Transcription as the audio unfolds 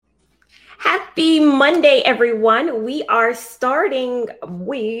Happy Monday, everyone. We are starting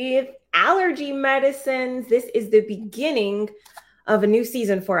with allergy medicines. This is the beginning of a new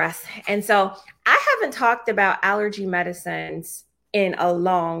season for us. And so I haven't talked about allergy medicines in a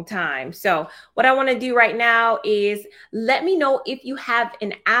long time. So what I want to do right now is let me know if you have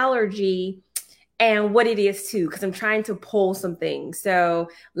an allergy and what it is too, because I'm trying to pull some things. So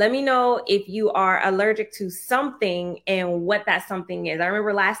let me know if you are allergic to something and what that something is. I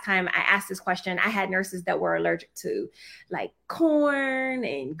remember last time I asked this question, I had nurses that were allergic to like corn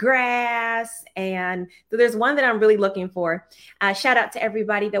and grass. And so there's one that I'm really looking for. Shout out to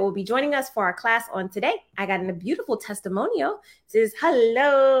everybody that will be joining us for our class on today. I got a beautiful testimonial. It says,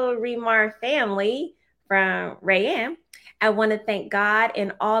 hello, Remar family from Rayanne. I want to thank God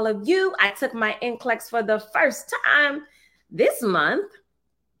and all of you. I took my NCLEX for the first time this month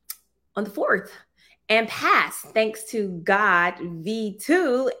on the 4th and passed thanks to God,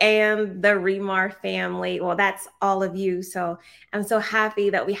 V2, and the Remar family. Well, that's all of you. So I'm so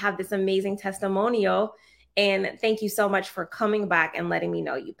happy that we have this amazing testimonial. And thank you so much for coming back and letting me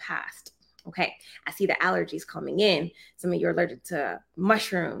know you passed. Okay, I see the allergies coming in. Some of you are allergic to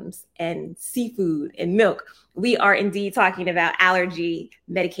mushrooms and seafood and milk. We are indeed talking about allergy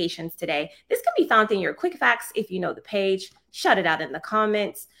medications today. This can be found in your quick facts if you know the page. Shout it out in the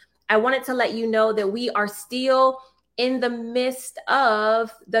comments. I wanted to let you know that we are still in the midst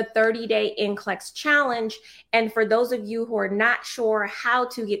of the 30-day NCLEX challenge. And for those of you who are not sure how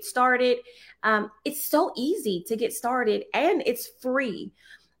to get started, it's so easy to get started and it's free.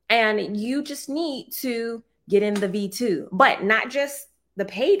 And you just need to get in the V2, but not just the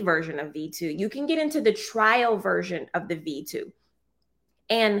paid version of V2. You can get into the trial version of the V2.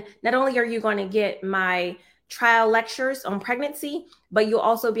 And not only are you going to get my trial lectures on pregnancy, but you'll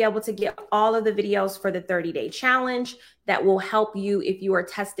also be able to get all of the videos for the 30-day challenge that will help you if you are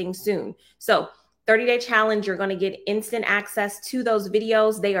testing soon. So 30-day challenge, you're going to get instant access to those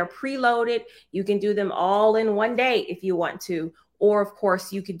videos. They are preloaded. You can do them all in one day if you want to. Or of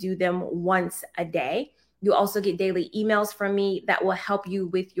course, you could do them once a day. You also get daily emails from me that will help you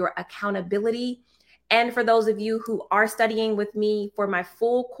with your accountability. And for those of you who are studying with me for my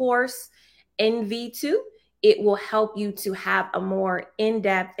full course in V2, it will help you to have a more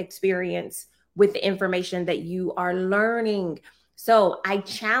in-depth experience with the information that you are learning. So I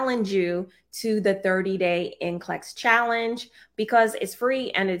challenge you to the 30-day NCLEX challenge because it's free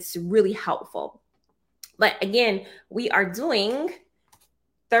and it's really helpful. But again, we are doing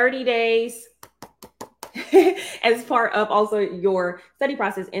 30 days as part of also your study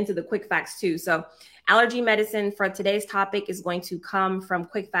process into the Quick Facts too. So allergy medicine for today's topic is going to come from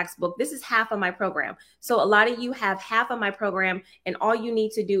Quick Facts book. This is half of my program. So a lot of you have half of my program and all you need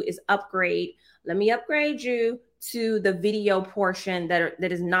to do is upgrade. Let me upgrade you to the video portion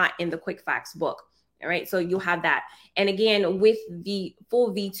that is not in the Quick Facts book. All right, so you'll have that. And again, with the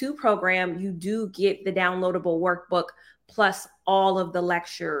full V2 program, you do get the downloadable workbook plus all of the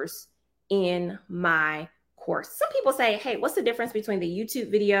lectures in my course. Some people say, hey, what's the difference between the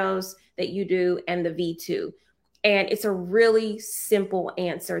YouTube videos that you do and the V2? And it's a really simple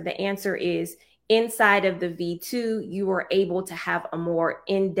answer. The answer is inside of the V2, you are able to have a more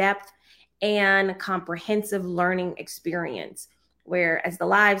in-depth and comprehensive learning experience. Whereas the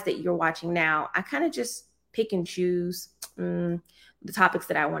lives that you're watching now, I kind of just pick and choose the topics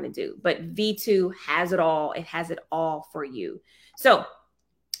that I want to do. But V2 has it all. It has it all for you. So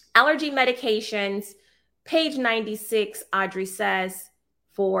allergy medications, page 96, Audrey says,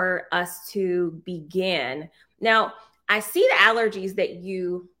 for us to begin. Now, I see the allergies that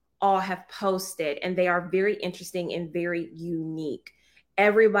you all have posted, and they are very interesting and very unique.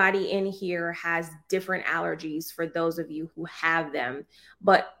 Everybody in here has different allergies for those of you who have them.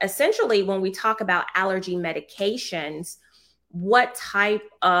 But essentially, when we talk about allergy medications, what type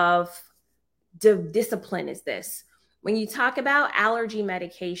of discipline is this? When you talk about allergy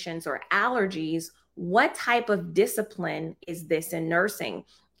medications or allergies, what type of discipline is this in nursing?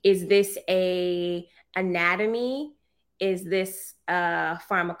 Is this a anatomy? Is this a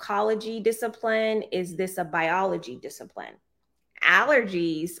pharmacology discipline? Is this a biology discipline?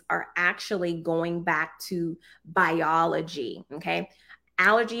 Allergies are actually going back to biology, okay?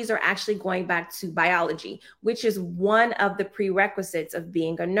 Allergies are actually going back to biology, which is one of the prerequisites of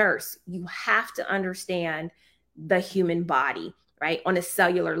being a nurse. You have to understand the human body, right, on a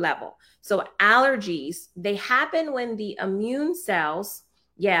cellular level. So allergies, they happen when the immune cells,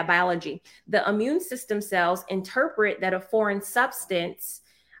 biology, the immune system cells interpret that a foreign substance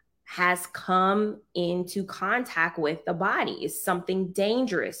has come into contact with the body, is something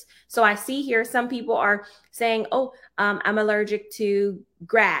dangerous. So I see here some people are saying, oh, I'm allergic to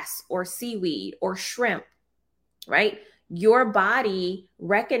grass or seaweed or shrimp, right? Your body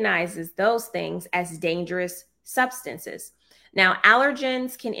recognizes those things as dangerous substances. Now,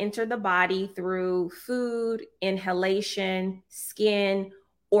 allergens can enter the body through food, inhalation, skin,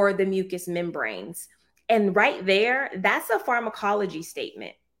 or the mucous membranes. And right there, that's a pharmacology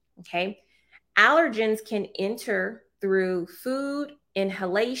statement. Okay. Allergens can enter through food,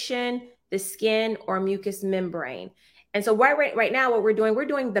 inhalation, the skin, or mucous membrane. And so right now, what we're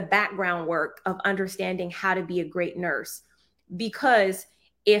doing the background work of understanding how to be a great nurse. Because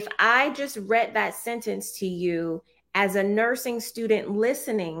if I just read that sentence to you as a nursing student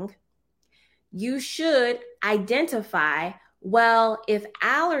listening, you should identify, well, if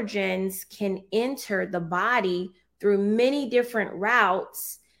allergens can enter the body through many different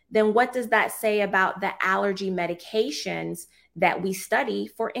routes, then what does that say about the allergy medications that we study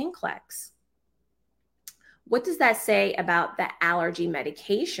for NCLEX? What does that say about the allergy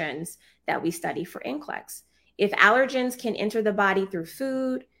medications that we study for NCLEX? If allergens can enter the body through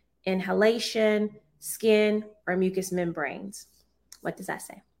food, inhalation, skin, or mucous membranes, what does that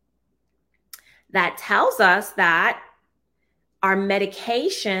say? That tells us that our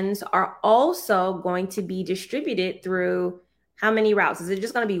medications are also going to be distributed through how many routes? Is it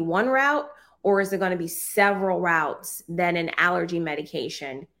just going to be one route, or is it going to be several routes that an allergy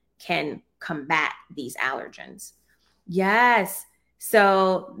medication can combat these allergens? Yes.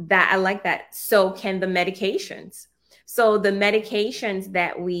 So that I like that. So can the medications. So the medications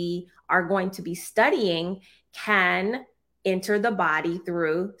that we are going to be studying can enter the body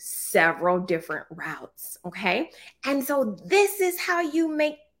through several different routes. Okay. And so this is how you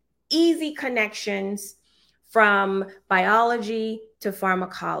make easy connections from biology to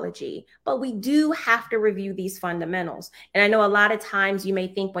pharmacology. But we do have to review these fundamentals. And I know a lot of times you may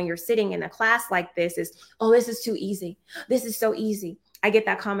think when you're sitting in a class like this is, oh, this is too easy. This is so easy. I get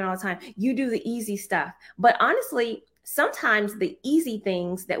that comment all the time. You do the easy stuff. But honestly, sometimes the easy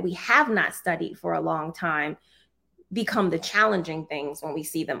things that we have not studied for a long time become the challenging things when we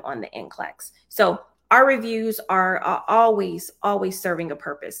see them on the NCLEX. So our reviews are always serving a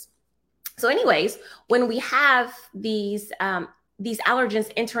purpose. So anyways, when we have these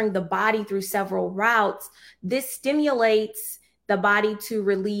allergens entering the body through several routes, this stimulates the body to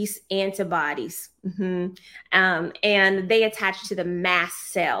release antibodies. And they attach to the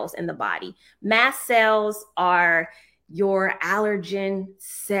mast cells in the body. Mast cells are your allergen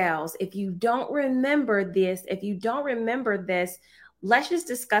cells. If you don't remember this, let's just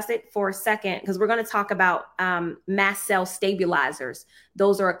discuss it for a second, because we're going to talk about mast cell stabilizers.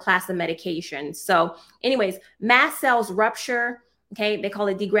 Those are a class of medications. So anyways, mast cells rupture. Okay, they call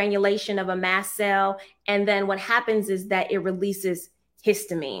it degranulation of a mast cell. And then what happens is that it releases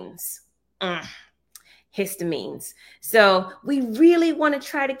histamines. Histamines. So we really want to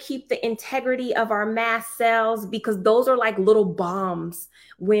try to keep the integrity of our mast cells, because those are like little bombs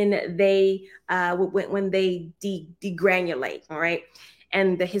when they degranulate, all right?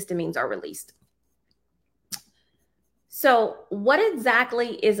 And the histamines are released. So what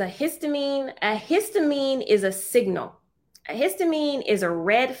exactly is a histamine? A histamine is a signal. A histamine is a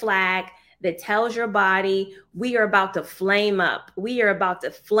red flag that tells your body we are about to flame up. We are about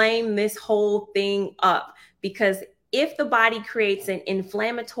to flame this whole thing up, because if the body creates an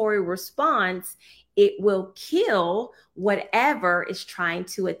inflammatory response, it will kill whatever is trying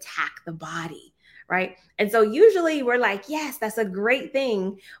to attack the body, right? And so usually we're like, yes, that's a great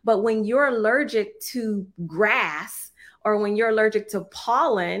thing. But when you're allergic to grass or when you're allergic to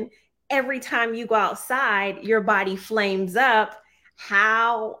pollen, every time you go outside, your body flames up.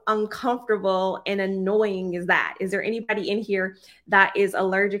 How uncomfortable and annoying is that? Is there anybody in here that is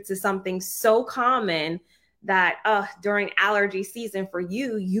allergic to something so common that during allergy season for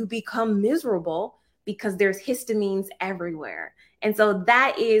you, you become miserable because there's histamines everywhere? And so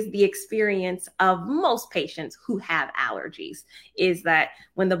that is the experience of most patients who have allergies, is that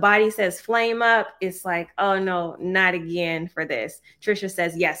when the body says flame up, it's like, oh no, not again for this. Trisha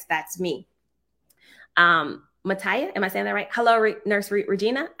says, yes, that's me. Mattia, am I saying that right? Hello, Nurse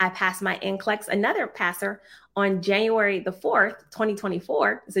Regina. I passed my NCLEX, another passer, on January the 4th,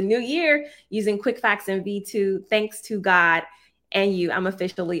 2024. It's a new year using QuickFacts and V2. Thanks to God and you, I'm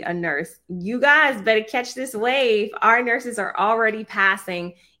officially a nurse. You guys better catch this wave. Our nurses are already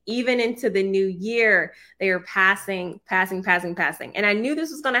passing even into the new year. They are passing. And I knew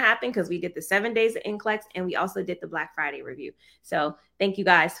this was going to happen because we did the 7 days of NCLEX and we also did the Black Friday review. So thank you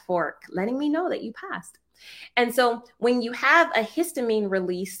guys for letting me know that you passed. And so when you have a histamine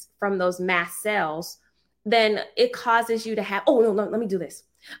release from those mast cells, then it causes you to have, oh, no, let me do this.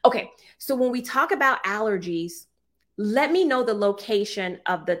 Okay, so when we talk about allergies, let me know the location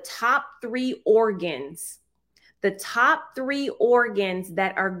of the top 3 organs,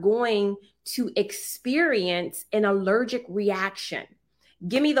 that are going to experience an allergic reaction.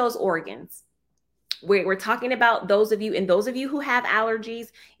 Give me those organs. We're talking about those of you who have allergies.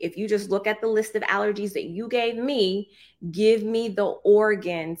 If you just look at the list of allergies that you gave me, give me the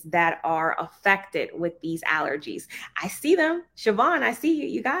organs that are affected with these allergies. I see them. Siobhan, I see you.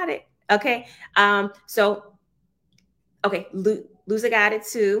 You got it. Okay. Okay, Luza got it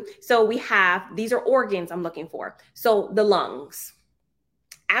too. So we have, these are organs I'm looking for. So the lungs,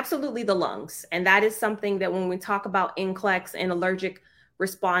 absolutely the lungs. And that is something that when we talk about NCLEX and allergic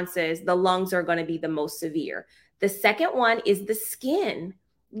responses, the lungs are going to be the most severe. The second one is the skin.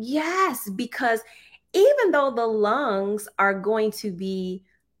 Yes, because even though the lungs are going to be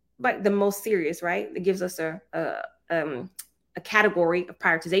like the most serious, right? It gives us a category of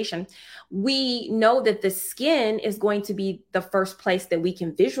prioritization. We know that the skin is going to be the first place that we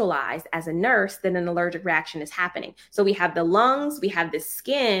can visualize as a nurse that an allergic reaction is happening. So we have the lungs, we have the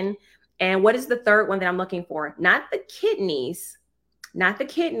skin, and what is the third one that I'm looking for? Not the kidneys. Remember,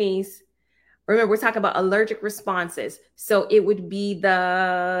 we're talking about allergic responses. So it would be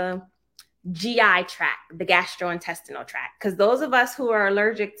the GI tract, the gastrointestinal tract, because those of us who are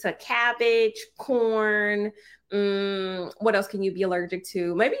allergic to cabbage, corn, what else can you be allergic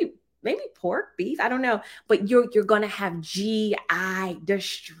to? Maybe pork, beef, I don't know. But you're going to have GI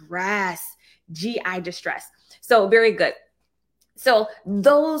distress. So very good. So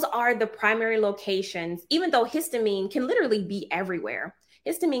those are the primary locations, even though histamine can literally be everywhere.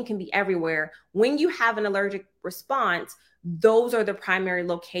 Histamine can be everywhere. When you have an allergic response, those are the primary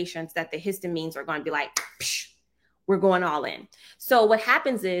locations that the histamines are going to be like, we're going all in. So what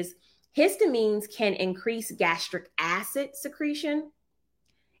happens is histamines can increase gastric acid secretion.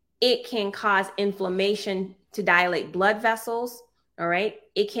 It can cause inflammation to dilate blood vessels. All right.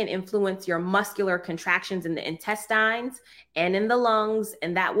 It can influence your muscular contractions in the intestines and in the lungs,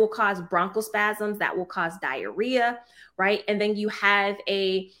 and that will cause bronchospasms, that will cause diarrhea, right? And then you have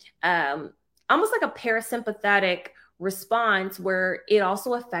a almost like a parasympathetic response where it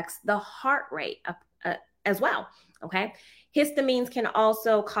also affects the heart rate as well. Okay. Histamines can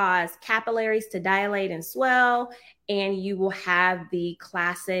also cause capillaries to dilate and swell, and you will have the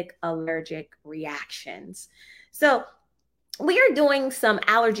classic allergic reactions. So we are doing some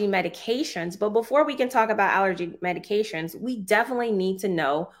allergy medications, but before we can talk about allergy medications, we definitely need to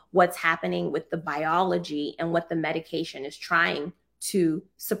know what's happening with the biology and what the medication is trying to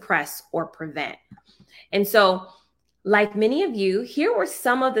suppress or prevent. And so, like many of you, here were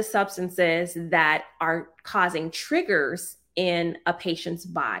some of the substances that are causing triggers in a patient's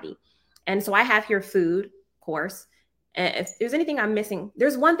body. And so I have here food, of course. And if there's anything I'm missing,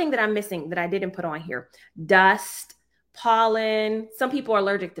 there's one thing that I'm missing that I didn't put on here: dust, pollen. Some people are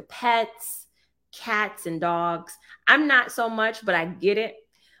allergic to pets, cats and dogs. I'm not so much, but I get it.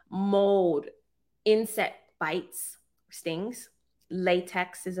 Mold, insect bites, stings.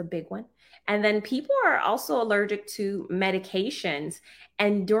 Latex is a big one. And then people are also allergic to medications.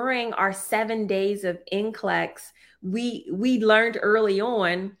 And during our 7 days of NCLEX, we learned early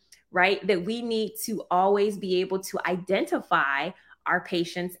on, right, that we need to always be able to identify our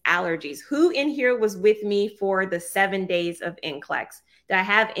patients' allergies. Who in here was with me for the 7 days of NCLEX? Did I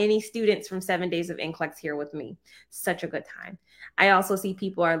have any students from 7 days of NCLEX here with me? Such a good time. I also see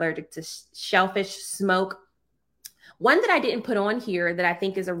people are allergic to shellfish, smoke. One that I didn't put on here that I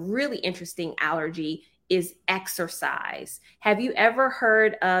think is a really interesting allergy is exercise. Have you ever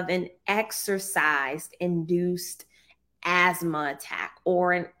heard of an exercise-induced asthma attack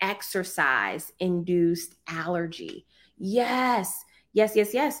or an exercise-induced allergy? Yes.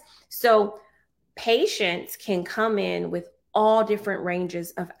 So patients can come in with all different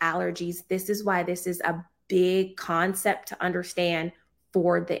ranges of allergies. This is why this is a big concept to understand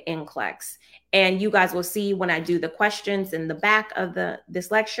for the NCLEX. And you guys will see when I do the questions in the back of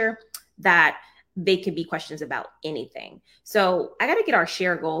this lecture that they could be questions about anything. So I got to get our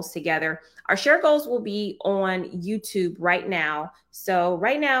share goals together. Our share goals will be on YouTube right now. So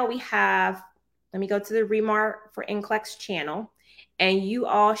right now we have, let me go to the Remark for NCLEX channel, and you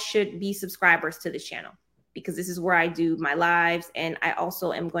all should be subscribers to this channel because this is where I do my lives. And I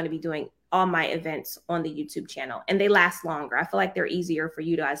also am going to be doing all my events on the YouTube channel, and they last longer. I feel like they're easier for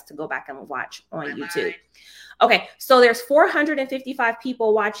you guys to go back and watch on YouTube. Okay, so there's 455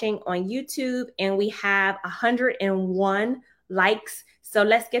 people watching on YouTube, and we have 101 likes. So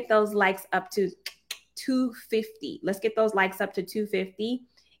let's get those likes up to 250. Let's get those likes up to 250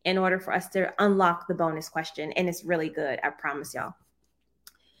 in order for us to unlock the bonus question. And it's really good. I promise y'all.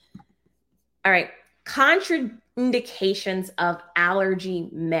 All right. Contraindications of allergy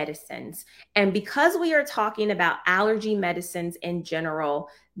medicines. And because we are talking about allergy medicines in general,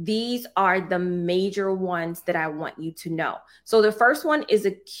 these are the major ones that I want you to know. So the first one is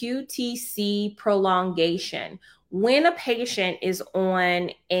a QTC prolongation. When a patient is on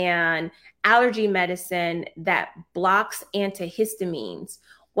an allergy medicine that blocks antihistamines,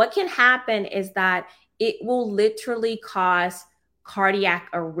 what can happen is that it will literally cause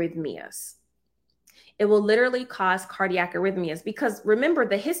cardiac arrhythmias. It will literally cause cardiac arrhythmias because remember,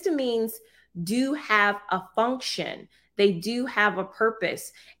 the histamines do have a function. They do have a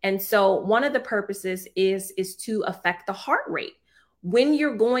purpose. And so one of the purposes is to affect the heart rate. When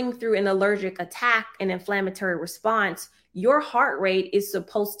you're going through an allergic attack, an inflammatory response, your heart rate is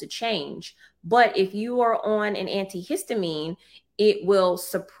supposed to change. But if you are on an antihistamine, it will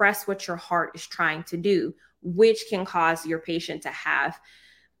suppress what your heart is trying to do, which can cause your patient to have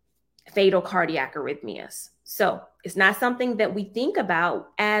fatal cardiac arrhythmias. So it's not something that we think about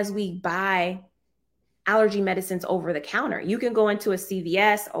as we buy allergy medicines over the counter. You can go into a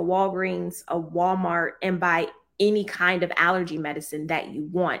CVS, a Walgreens, a Walmart, and buy any kind of allergy medicine that you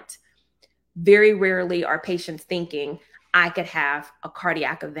want. Very rarely are patients thinking, I could have a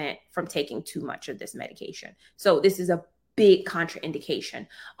cardiac event from taking too much of this medication. So this is a big contraindication.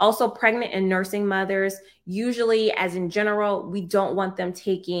 Also, pregnant and nursing mothers, usually, as in general, we don't want them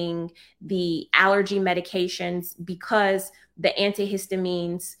taking the allergy medications because the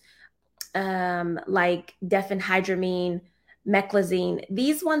antihistamines, like diphenhydramine, meclizine,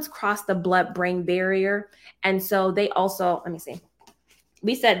 these ones cross the blood-brain barrier. And so they also, let me see.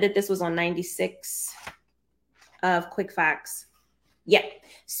 We said that this was on 96 of Quick Facts. Yeah.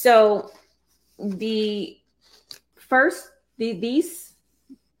 So these ones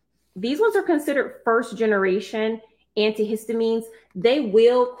are considered first generation antihistamines. They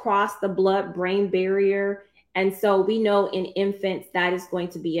will cross the blood-brain barrier. And so we know in infants that is going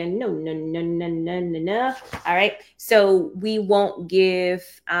to be a no. All right. So we will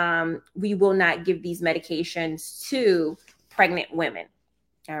not give these medications to pregnant women.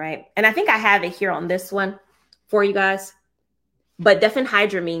 All right. And I think I have it here on this one for you guys. But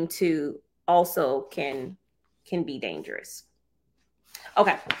diphenhydramine too also can be dangerous.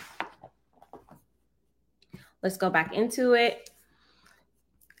 Okay. Let's go back into it.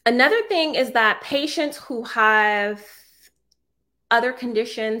 Another thing is that patients who have other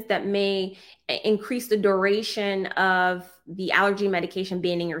conditions that may increase the duration of the allergy medication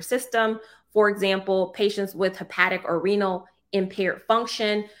being in your system, for example, patients with hepatic or renal impaired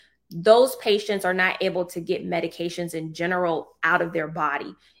function, those patients are not able to get medications in general out of their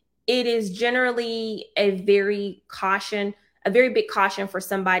body. It is generally a very big caution for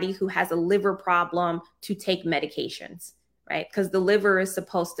somebody who has a liver problem to take medications, right? Because the liver is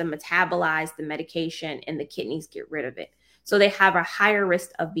supposed to metabolize the medication and the kidneys get rid of it. So they have a higher risk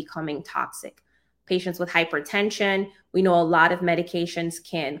of becoming toxic. Patients with hypertension, we know a lot of medications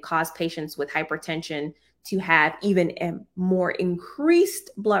can cause patients with hypertension to have even a more increased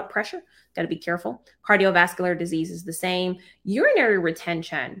blood pressure. Got to be careful. Cardiovascular disease is the same. Urinary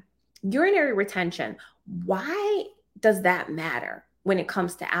retention. Why does that matter when it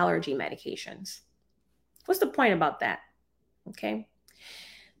comes to allergy medications? What's the point about that? Okay.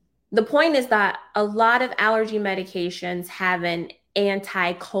 The point is that a lot of allergy medications have an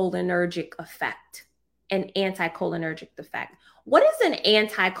anticholinergic effect. What is an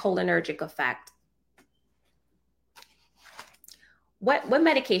anticholinergic effect? What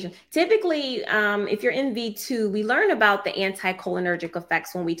medication? Typically, if you're in V2, we learn about the anticholinergic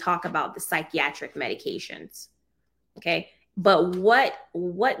effects when we talk about the psychiatric medications. Okay. But what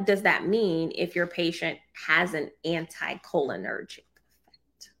does that mean if your patient has an anticholinergic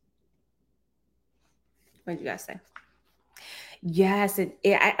effect? What did you guys say? Yes,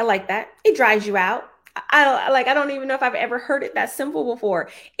 I like that. It dries you out. I don't even know if I've ever heard it that simple before.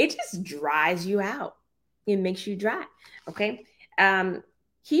 It just dries you out. It makes you dry. Okay.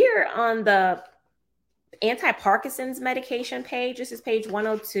 Here on the anti-Parkinson's medication page, this is page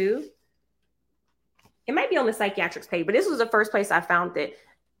 102. It might be on the psychiatrics page, but this was the first place I found it.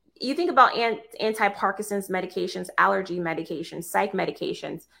 You think about anti-Parkinson's medications, allergy medications, psych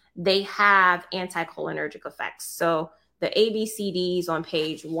medications, they have anticholinergic effects. So the ABCDs on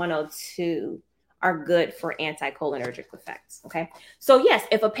page 102 are good for anticholinergic effects. Okay. So yes,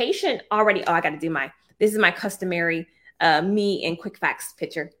 if a patient already, this is my customary me in Quick Facts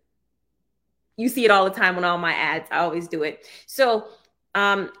picture. You see it all the time on all my ads. I always do it. So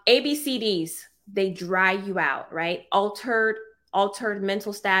ABCDs, they dry you out, right? Altered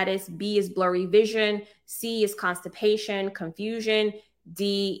mental status. B is blurry vision. C is constipation, confusion.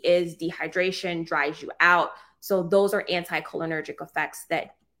 D is dehydration, dries you out. So those are anticholinergic effects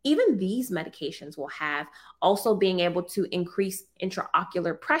that even these medications will have. Also being able to increase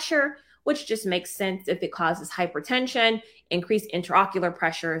intraocular pressure, which just makes sense if it causes hypertension. Increased intraocular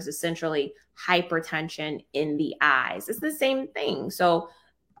pressure is essentially hypertension in the eyes. It's the same thing. So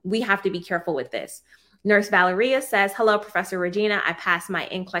we have to be careful with this. Nurse Valeria says, hello, Professor Regina. I passed my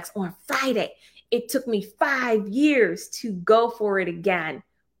NCLEX on Friday. It took me 5 years to go for it again.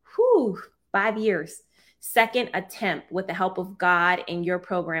 Whew, 5 years. Second attempt with the help of God and your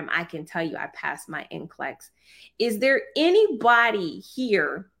program, I can tell you I passed my NCLEX. Is there anybody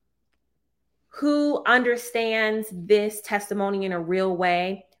here who understands this testimony in a real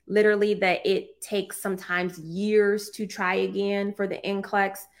way? Literally that it takes sometimes years to try again for the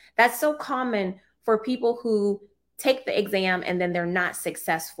NCLEX. That's so common for people who take the exam and then they're not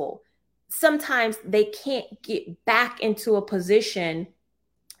successful. Sometimes they can't get back into a position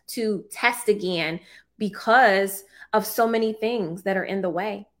to test again because of so many things that are in the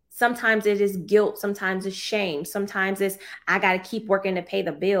way. Sometimes it is guilt. Sometimes it's shame. Sometimes it's, I got to keep working to pay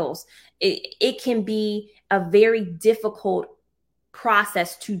the bills. It can be a very difficult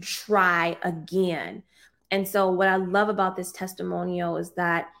process to try again. And so what I love about this testimonial is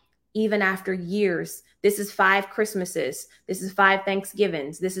that even after years, this is 5 Christmases, this is 5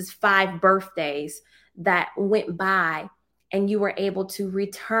 Thanksgivings, this is 5 birthdays that went by, and you were able to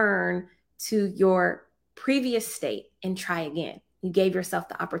return to your previous state and try again. You gave yourself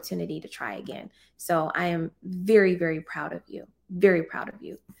the opportunity to try again. So I am very, very proud of you. Very proud of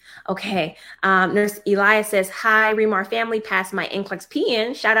you. Okay. Nurse Elias says, hi, Remar family, passed my NCLEX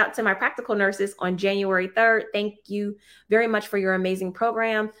PN. Shout out to my practical nurses on January 3rd. Thank you very much for your amazing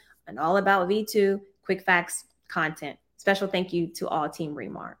program and all about V2, quick facts, content. Special thank you to all Team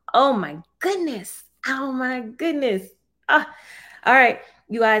Remar. Oh my goodness. Oh my goodness. All right.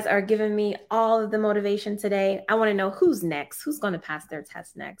 You guys are giving me all of the motivation today. I want to know who's next. Who's going to pass their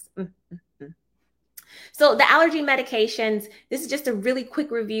test next? So the allergy medications, this is just a really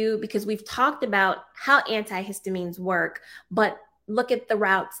quick review because we've talked about how antihistamines work, but look at the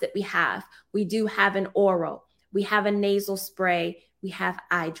routes that we have. We do have an oral, we have a nasal spray, we have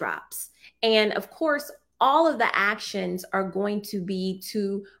eye drops. And of course, all of the actions are going to be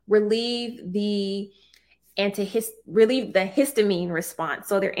to relieve the histamine response.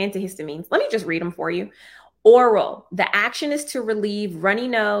 So they're antihistamines. Let me just read them for you. Oral, the action is to relieve runny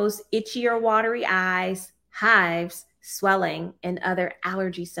nose, itchy or watery eyes, hives, swelling, and other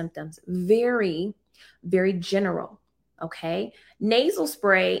allergy symptoms. Very, very general. Okay. Nasal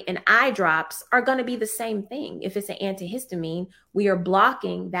spray and eye drops are going to be the same thing. If it's an antihistamine, we are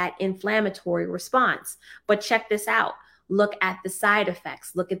blocking that inflammatory response. But check this out. Look at the side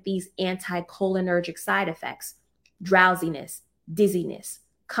effects. Look at these anticholinergic side effects: drowsiness, dizziness,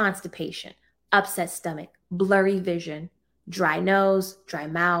 constipation, upset stomach, blurry vision, dry nose, dry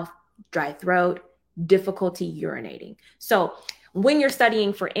mouth, dry throat, difficulty urinating. So when you're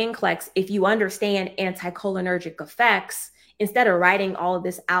studying for NCLEX, if you understand anticholinergic effects, instead of writing all of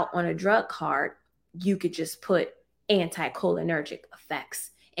this out on a drug card, you could just put anticholinergic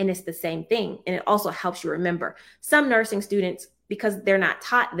effects. And it's the same thing. And it also helps you remember. Some nursing students, because they're not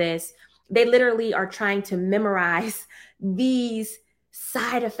taught this, they literally are trying to memorize these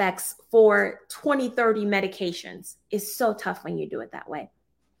side effects for 20, 30 medications. It's so tough when you do it that way.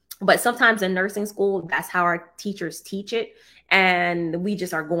 But sometimes in nursing school, that's how our teachers teach it. And we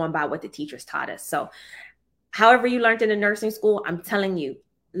just are going by what the teachers taught us. So however you learned in a nursing school, I'm telling you,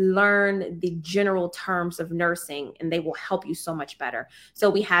 learn the general terms of nursing and they will help you so much better. So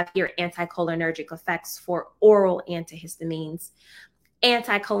we have here anticholinergic effects for oral antihistamines.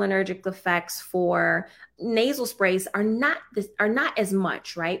 Anticholinergic effects for nasal sprays are not as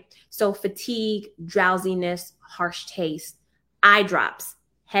much, right? So fatigue, drowsiness, harsh taste, eye drops,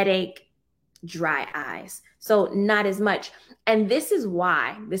 headache, dry eyes. So not as much. And this is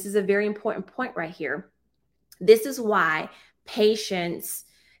why, this is a very important point right here. This is why patients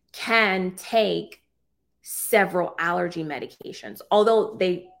can take several allergy medications, although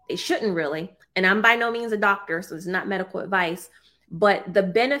they shouldn't really. And I'm by no means a doctor, so it's not medical advice. But the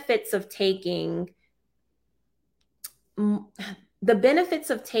benefits of taking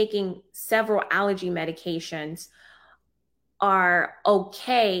several allergy medications are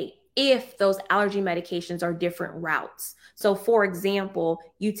okay if those allergy medications are different routes. So for example,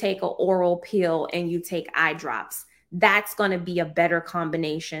 you take an oral pill and you take eye drops. That's going to be a better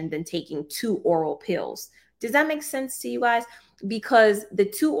combination than taking 2 oral pills. Does that make sense to you guys? because the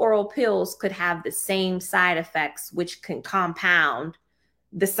 2 oral pills could have the same side effects, which can compound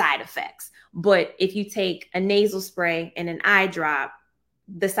the side effects. But if you take a nasal spray and an eye drop,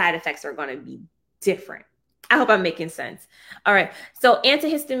 the side effects are going to be different. I hope I'm making sense. All right. So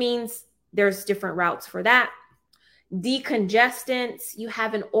antihistamines, there's different routes for that. Decongestants, you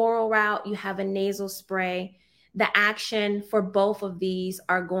have an oral route, you have a nasal spray. The action for both of these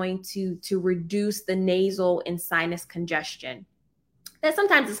are going to reduce the nasal and sinus congestion. That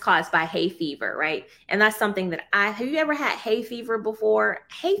sometimes is caused by hay fever, right? And that's something that have you ever had hay fever before?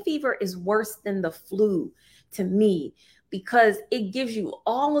 Hay fever is worse than the flu to me because it gives you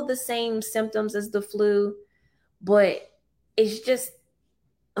all of the same symptoms as the flu, but it's just,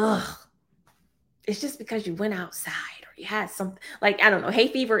 it's just because you went outside or you had something like, I don't know, hay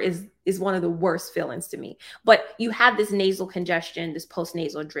fever is one of the worst feelings to me, but you have this nasal congestion, this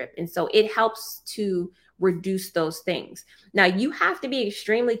postnasal drip. And so it helps to reduce those things. Now you have to be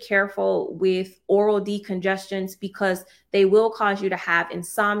extremely careful with oral decongestants because they will cause you to have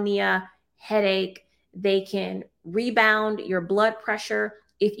insomnia, headache. They can rebound your blood pressure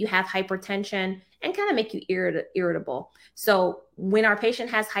if you have hypertension and kind of make you irritable. So when our patient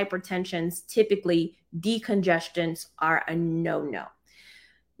has hypertension, typically decongestants are a no-no.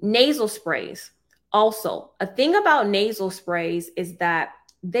 Nasal sprays. Also, a thing about nasal sprays is that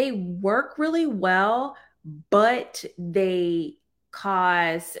they work really well, but they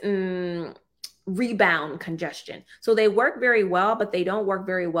cause rebound congestion. So they work very well, but they don't work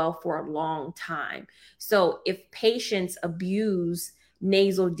very well for a long time. So if patients abuse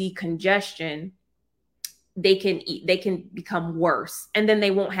nasal decongestion, they can become worse, and then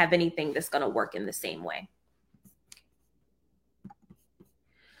they won't have anything that's going to work in the same way.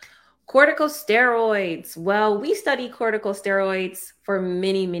 Corticosteroids. Well, we study corticosteroids for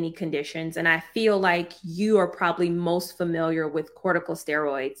many, many conditions, and I feel like you are probably most familiar with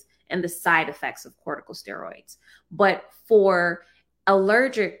corticosteroids and the side effects of corticosteroids. But for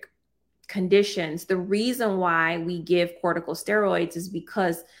allergic conditions, the reason why we give corticosteroids is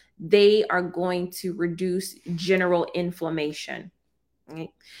because they are going to reduce general inflammation. Right?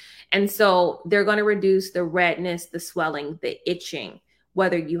 And so they're going to reduce the redness, the swelling, the itching,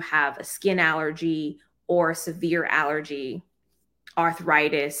 whether you have a skin allergy or a severe allergy,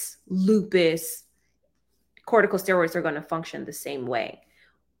 arthritis, lupus. Corticosteroids are going to function the same way.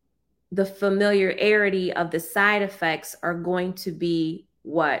 The familiarity of the side effects are going to be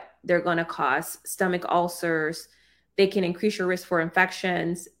what they're going to cause stomach ulcers. They can increase your risk for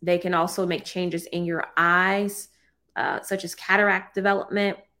infections. They can also make changes in your eyes, such as cataract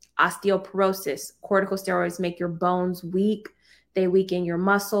development, osteoporosis. Corticosteroids make your bones weak. They weaken your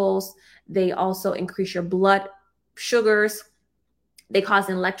muscles. They also increase your blood sugars. They cause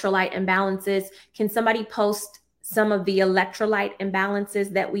electrolyte imbalances. Can somebody post some of the electrolyte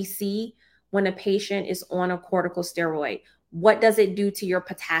imbalances that we see when a patient is on a corticosteroid? What does it do to your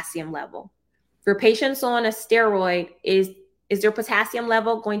potassium level? For patients on a steroid, is their potassium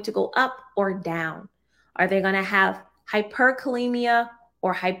level going to go up or down? Are they going to have hyperkalemia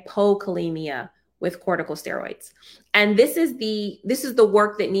or hypokalemia with corticosteroids? And this is the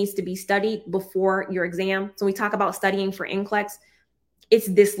work that needs to be studied before your exam. So we talk about studying for NCLEX. It's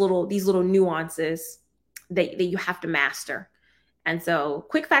these little nuances that you have to master. And so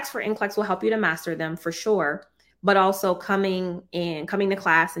quick facts for NCLEX will help you to master them for sure, but also coming to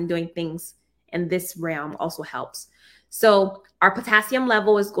class and doing things in this realm also helps. So our potassium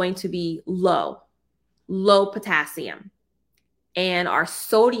level is going to be low potassium. And our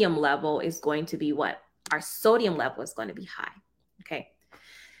sodium level is going to be what? Our sodium level is going to be high. Okay.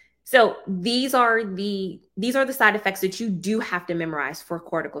 So these are the side effects that you do have to memorize for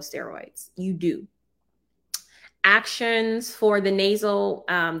corticosteroids. You do. Actions for the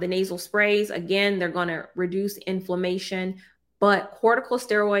nasal sprays, again, they're going to reduce inflammation, but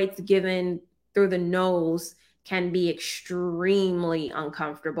corticosteroids given through the nose can be extremely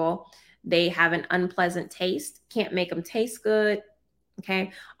uncomfortable. They have an unpleasant taste, can't make them taste good.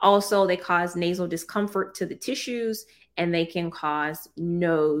 Okay. Also, they cause nasal discomfort to the tissues, and they can cause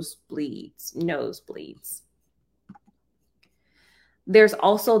nosebleeds. There's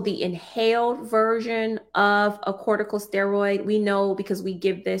also the inhaled version of a corticosteroid. We know because we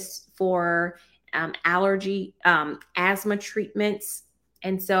give this for allergy, asthma treatments.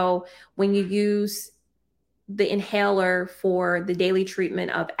 And so when you use the inhaler for the daily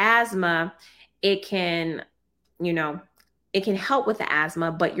treatment of asthma, it can help with the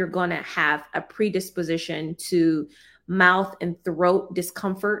asthma, but you're going to have a predisposition to mouth and throat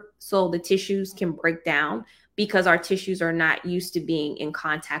discomfort. So the tissues can break down. because our tissues are not used to being in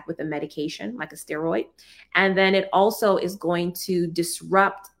contact with a medication like a steroid. And then it also is going to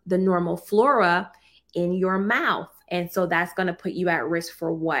disrupt the normal flora in your mouth. And so that's going to put you at risk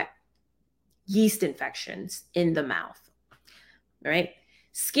for what? Yeast infections in the mouth. All right.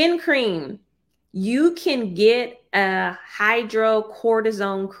 Skin cream. You can get a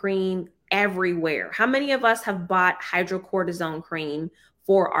hydrocortisone cream everywhere. How many of us have bought hydrocortisone cream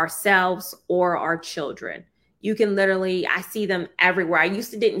for ourselves or our children? You can literally, I see them everywhere. I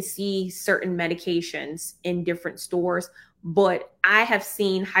used to didn't see certain medications in different stores, but I have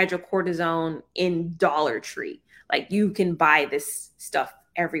seen hydrocortisone in Dollar Tree. Like you can buy this stuff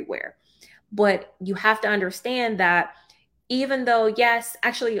everywhere. But you have to understand that even though, yes,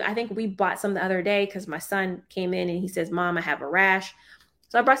 actually, I think we bought some the other day because my son came in and he says, Mom, I have a rash.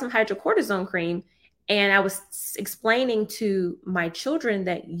 So I brought some hydrocortisone cream and I was explaining to my children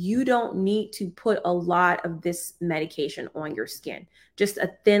that you don't need to put a lot of this medication on your skin, just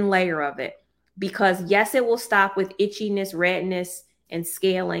a thin layer of it, because yes, it will stop with itchiness, redness, and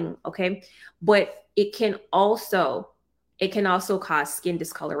scaling. Okay. But it can also cause skin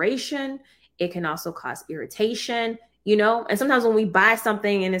discoloration. It can also cause irritation. And sometimes when we buy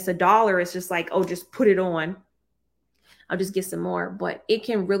something and it's $1, it's just like, oh, just put it on. I'll just get some more. But it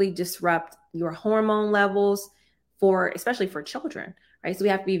can really disrupt your hormone levels especially for children, right? So we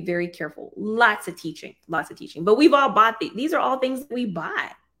have to be very careful. Lots of teaching. But we've all bought these. These are all things that we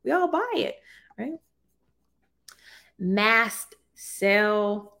buy. We all buy it, right? Mast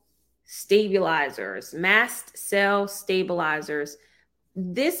cell stabilizers.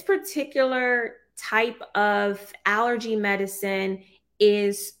 This particular type of allergy medicine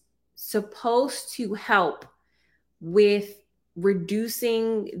is supposed to help with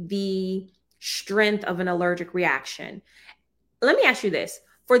reducing the strength of an allergic reaction. Let me ask you this.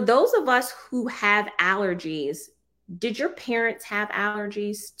 For those of us who have allergies, did your parents have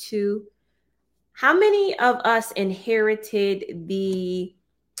allergies too? How many of us inherited the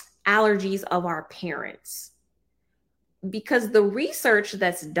allergies of our parents? Because the research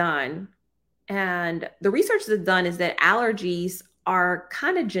that's done is that allergies are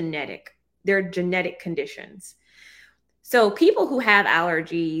kind of genetic. They're genetic conditions. So people who have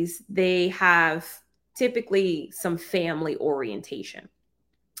allergies, they have typically some family orientation.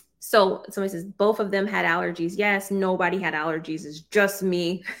 So somebody says both of them had allergies. Yes, nobody had allergies. It's just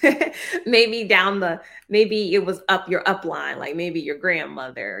me. maybe it was up your upline, like maybe your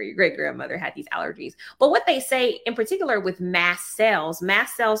grandmother or your great grandmother had these allergies. But what they say in particular with mast cells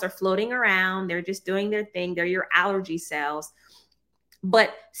are floating around. They're just doing their thing. They're your allergy cells.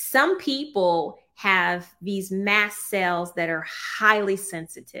 But some people have these mast cells that are highly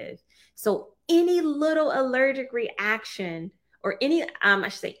sensitive. So any little allergic reaction or any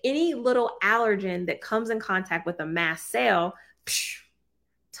little allergen that comes in contact with a mast cell,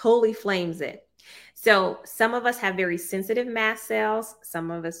 totally flames it. So some of us have very sensitive mast cells.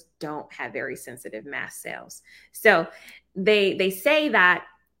 Some of us don't have very sensitive mast cells. So they say that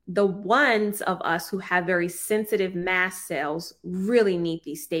the ones of us who have very sensitive mast cells really need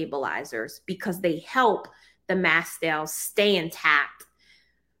these stabilizers because they help the mast cells stay intact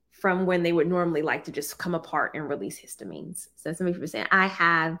from when they would normally like to just come apart and release histamines. So some people are saying, I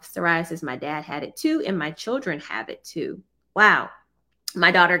have psoriasis. My dad had it too, and my children have it too. Wow.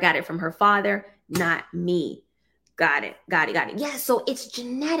 My daughter got it from her father, not me. Got it. Yes, so it's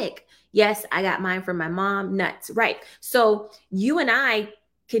genetic. Yes, I got mine from my mom. Nuts. Right. So you and I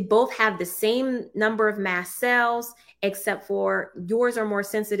could both have the same number of mast cells, except for yours are more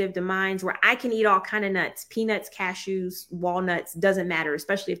sensitive to mine, where I can eat all kind of nuts, peanuts, cashews, walnuts, doesn't matter,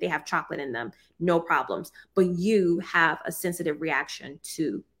 especially if they have chocolate in them, no problems. But you have a sensitive reaction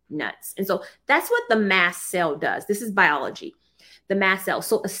to nuts. And so that's what the mast cell does. This is biology, the mast cell.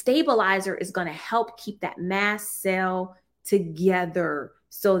 So a stabilizer is going to help keep that mast cell together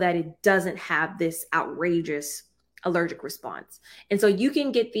so that it doesn't have this outrageous allergic response. And so you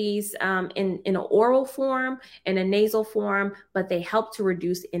can get these in an oral form, in a nasal form, but they help to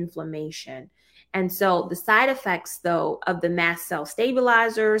reduce inflammation. And so the side effects, though, of the mast cell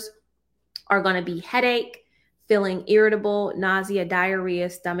stabilizers are going to be headache, feeling irritable, nausea, diarrhea,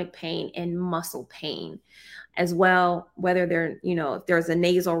 stomach pain, and muscle pain as well. Whether if there's a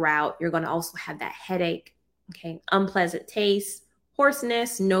nasal route, you're going to also have that headache, okay, unpleasant taste,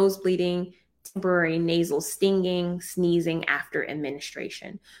 hoarseness, nose bleeding, temporary nasal stinging, sneezing after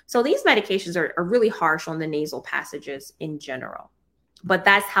administration. So these medications are really harsh on the nasal passages in general, but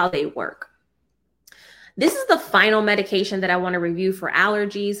that's how they work. This is the final medication that I want to review for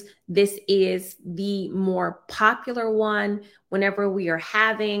allergies. This is the more popular one whenever we are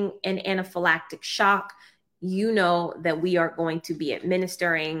having an anaphylactic shock. you know that we are going to be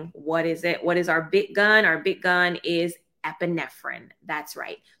administering, what is it? What is our big gun? Our big gun is epinephrine. That's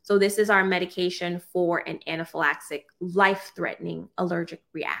right. So this is our medication for an anaphylactic, life-threatening allergic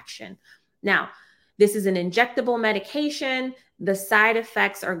reaction. Now, this is an injectable medication. The side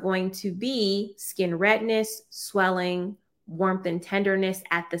effects are going to be skin redness, swelling, warmth and tenderness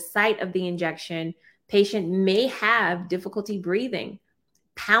at the site of the injection. Patient may have difficulty breathing,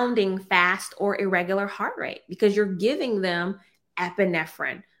 pounding fast or irregular heart rate, because you're giving them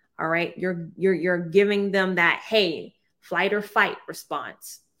epinephrine. All right. You're giving them that, hey, flight or fight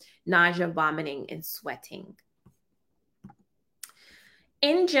response, nausea, vomiting, and sweating.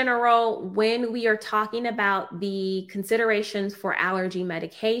 In general, when we are talking about the considerations for allergy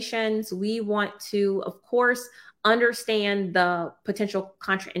medications, we want to, of course, understand the potential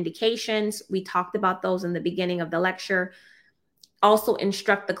contraindications. We talked about those in the beginning of the lecture. Also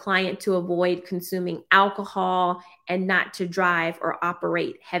instruct the client to avoid consuming alcohol and not to drive or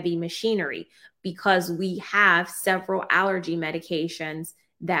operate heavy machinery, because we have several allergy medications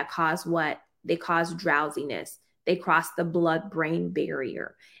that cause what? They cause drowsiness. They cross the blood-brain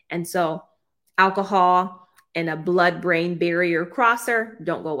barrier. And so alcohol and a blood-brain barrier crosser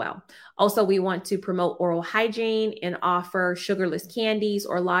don't go well. Also, we want to promote oral hygiene and offer sugarless candies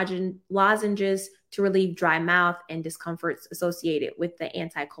or lozenges to relieve dry mouth and discomforts associated with the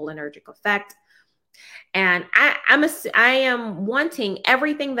anticholinergic effect. And I am wanting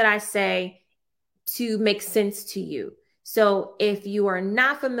everything that I say to make sense to you. So if you are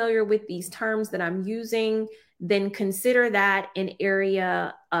not familiar with these terms that I'm using, then consider that an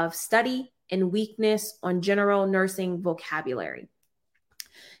area of study and weakness on general nursing vocabulary.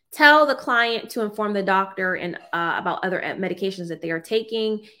 Tell the client to inform the doctor about other medications that they are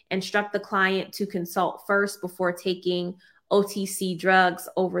taking. Instruct the client to consult first before taking OTC drugs,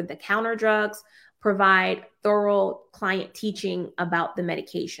 over-the-counter drugs. Provide thorough client teaching about the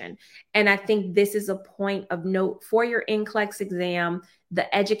medication. And I think this is a point of note for your NCLEX exam.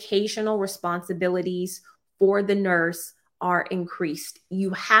 The educational responsibilities for the nurse are increased. You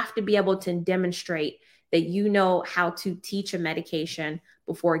have to be able to demonstrate that you know how to teach a medication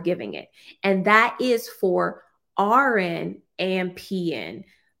before giving it. And that is for RN and PN.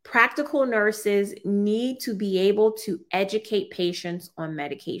 Practical nurses need to be able to educate patients on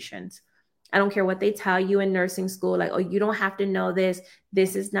medications. I don't care what they tell you in nursing school, like, oh, you don't have to know this.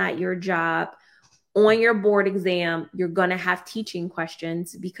 This is not your job. On your board exam, you're going to have teaching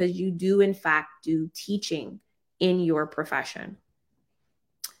questions, because you do, in fact, do teaching in your profession.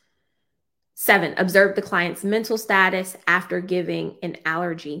 7, observe the client's mental status after giving an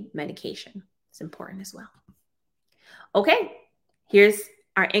allergy medication. It's important as well. Okay, here's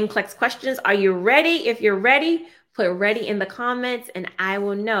our NCLEX questions. Are you ready? If you're ready, put ready in the comments and I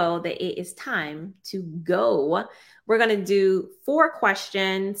will know that it is time to go. We're going to do 4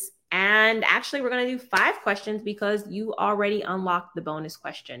 questions. And actually, we're going to do 5 questions because you already unlocked the bonus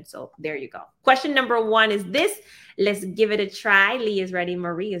question. So there you go. Question number 1 is this. Let's give it a try. Lee is ready.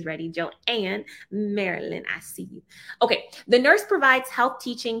 Marie is ready. Joanne, Marilyn, I see you. Okay. The nurse provides health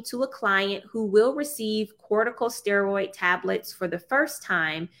teaching to a client who will receive corticosteroid tablets for the first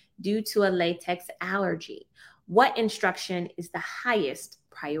time due to a latex allergy. What instruction is the highest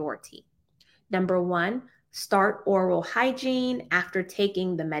priority? Number 1, start oral hygiene after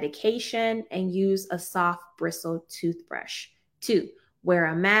taking the medication and use a soft bristle toothbrush. 2, wear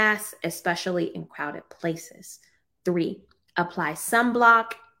a mask, especially in crowded places. 3, apply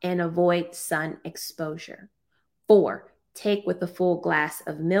sunblock and avoid sun exposure. 4, take with a full glass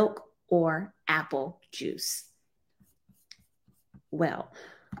of milk or apple juice. Well,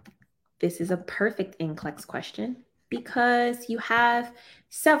 this is a perfect NCLEX question because you have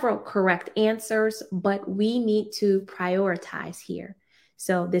several correct answers, but we need to prioritize here.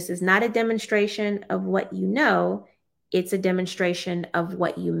 So this is not a demonstration of what you know, it's a demonstration of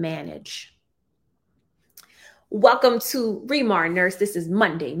what you manage. Welcome to Remar Nurse. This is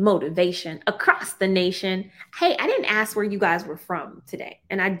Monday Motivation across the nation. Hey, I didn't ask where you guys were from today,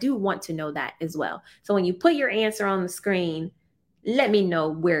 and I do want to know that as well. So when you put your answer on the screen, let me know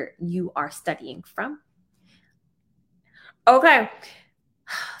where you are studying from. Okay,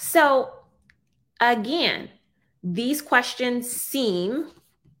 so again, these questions seem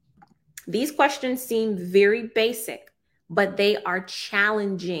very basic, but they are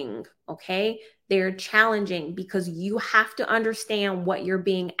challenging, okay? They're challenging because you have to understand what you're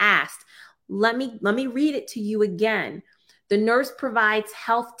being asked. Let me read it to you again. The nurse provides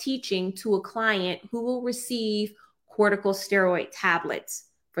health teaching to a client who will receive corticosteroid tablets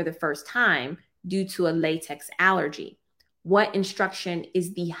for the first time due to a latex allergy. What instruction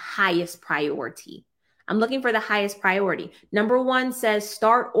is the highest priority? I'm looking for the highest priority. Number 1 says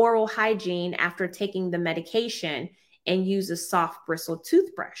start oral hygiene after taking the medication and use a soft bristle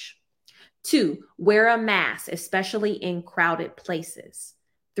toothbrush. 2, wear a mask, especially in crowded places.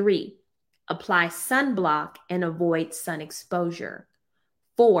 3, apply sunblock and avoid sun exposure.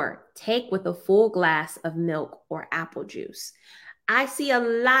 4, take with a full glass of milk or apple juice. I see a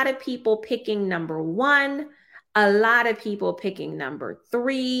lot of people picking number 1, a lot of people picking number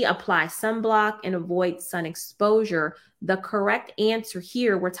 3, apply sunblock and avoid sun exposure. The correct answer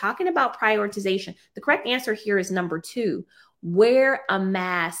here, we're talking about prioritization. The correct answer here is number 2, wear a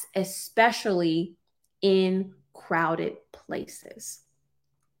mask, especially in crowded places.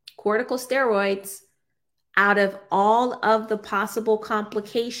 Corticosteroids, out of all of the possible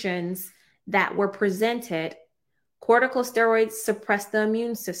complications that were presented, corticosteroids suppress the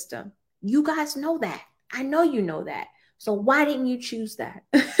immune system. You guys know that. I know you know that. So why didn't you choose that?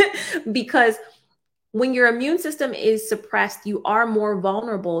 Because when your immune system is suppressed, you are more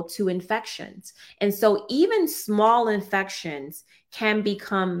vulnerable to infections. And so even small infections can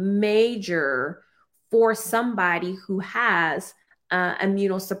become major for somebody who has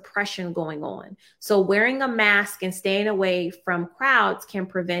immunosuppression going on. So wearing a mask and staying away from crowds can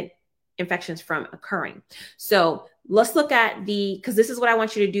prevent infections from occurring. So let's look at because this is what I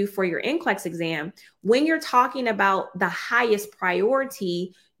want you to do for your NCLEX exam. When you're talking about the highest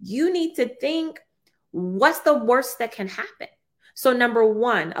priority, you need to think, what's the worst that can happen? So number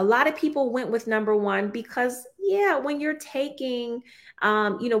 1, a lot of people went with number 1 because, when you're taking,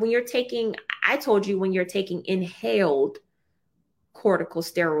 I told you when you're taking inhaled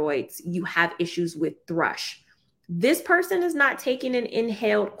corticosteroids, you have issues with thrush. This person is not taking an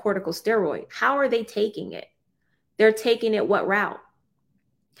inhaled corticosteroid. How are they taking it? They're taking it what route?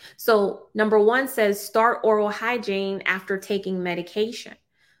 So number 1 says start oral hygiene after taking medication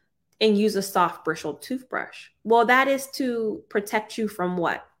and use a soft bristle toothbrush. Well, that is to protect you from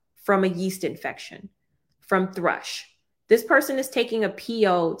what? From a yeast infection, from thrush. This person is taking a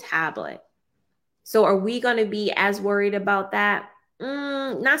PO tablet. So are we going to be as worried about that?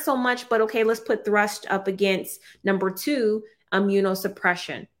 Not so much, but okay, let's put thrush up against number 2,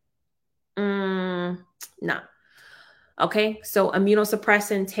 immunosuppression. No. Okay, so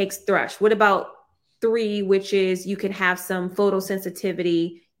immunosuppressant takes thrush. What about 3, which is you can have some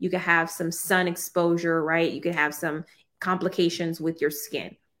photosensitivity, you can have some sun exposure, right? You can have some complications with your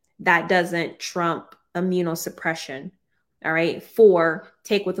skin. That doesn't trump immunosuppression. All right. 4,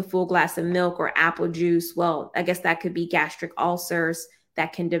 take with a full glass of milk or apple juice. Well, I guess that could be gastric ulcers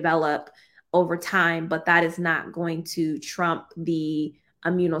that can develop over time, but that is not going to trump the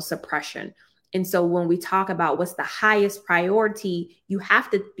immunosuppression. And so when we talk about what's the highest priority, you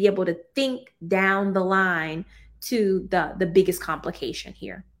have to be able to think down the line to the biggest complication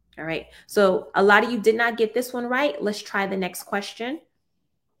here. All right. So a lot of you did not get this one right. Let's try the next question.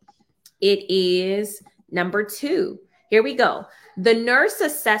 It is number 2. Here we go. The nurse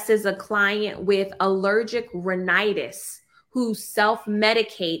assesses a client with allergic rhinitis who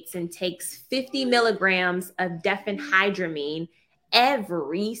self-medicates and takes 50 milligrams of diphenhydramine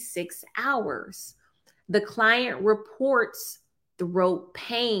every 6 hours. The client reports throat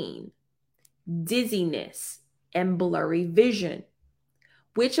pain, dizziness, and blurry vision.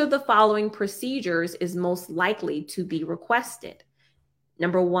 Which of the following procedures is most likely to be requested?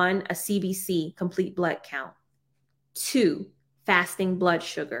 Number 1, a CBC, complete blood count. 2, fasting blood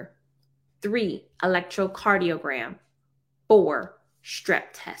sugar. 3, electrocardiogram. 4, strep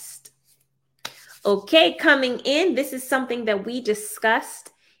test. Okay, coming in, this is something that we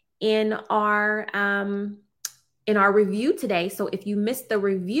discussed in our review today. So if you missed the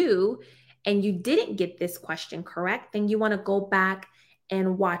review and you didn't get this question correct, then you want to go back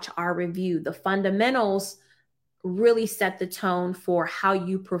and watch our review. The fundamentals really set the tone for how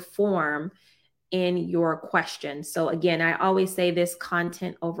you perform in your questions. So again, I always say this: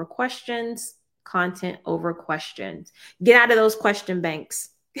 content over questions, content over questions. Get out of those question banks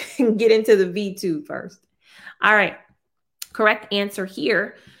and get into the V2 first. All right. Correct answer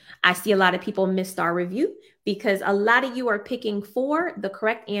here. I see a lot of people missed our review because a lot of you are picking 4. The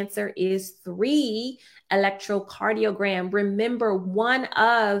correct answer is 3, electrocardiogram. Remember, one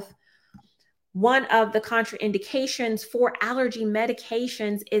of the contraindications for allergy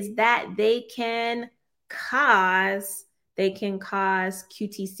medications is that they can cause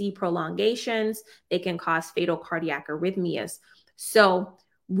QTC prolongations. They can cause fatal cardiac arrhythmias. So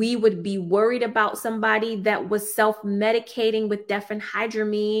we would be worried about somebody that was self-medicating with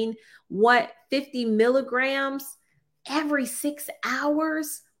diphenhydramine, 50 milligrams every 6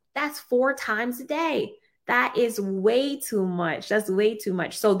 hours? That's 4 times a day. That is way too much. That's way too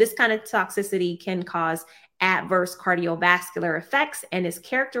much. So this kind of toxicity can cause adverse cardiovascular effects and is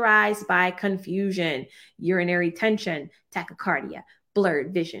characterized by confusion, urinary tension, tachycardia,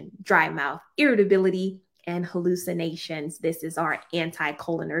 blurred vision, dry mouth, irritability, and hallucinations. This is our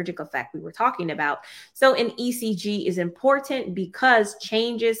anticholinergic effect we were talking about. So an ECG is important because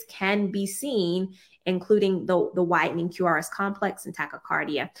changes can be seen, including the widening QRS complex and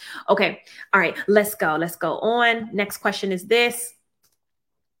tachycardia. Okay, all right, let's go on. Next question is this.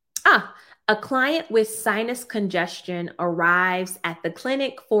 A client with sinus congestion arrives at the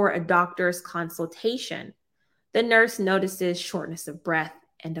clinic for a doctor's consultation. The nurse notices shortness of breath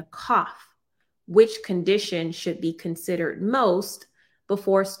and a cough. Which condition should be considered most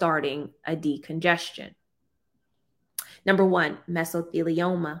before starting a decongestion? Number 1,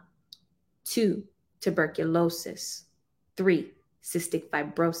 mesothelioma. 2, tuberculosis. 3, cystic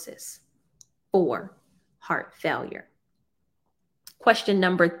fibrosis. 4, heart failure. Question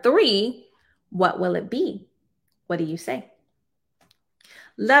number 3, what will it be? What do you say?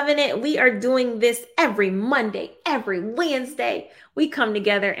 Loving it. We are doing this every Monday, every Wednesday. We come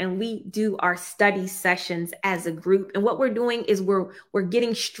together and we do our study sessions as a group. And what we're doing is we're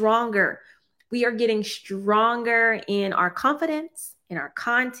getting stronger. We are getting stronger in our confidence, in our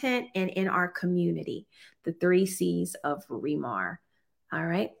content, and in our community. The 3 C's of REMAR. All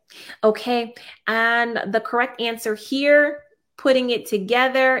right. Okay. And the correct answer here, putting it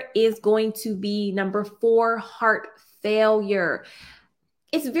together, is going to be number 4, heart failure.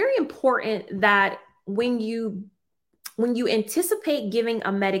 It's very important that when you anticipate giving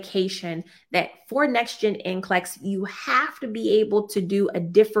a medication, that for next-gen NCLEX, you have to be able to do a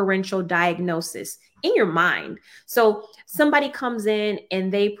differential diagnosis in your mind. So somebody comes in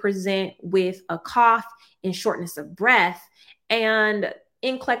and they present with a cough and shortness of breath, and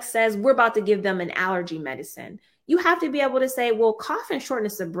NCLEX says, we're about to give them an allergy medicine. You have to be able to say, well, cough and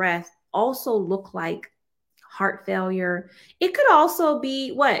shortness of breath also look like heart failure. It could also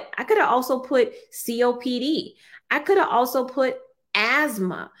be what? I could have also put COPD. I could have also put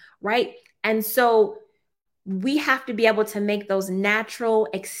asthma, right? And so we have to be able to make those natural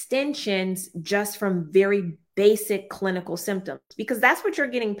extensions just from very basic clinical symptoms, because that's what you're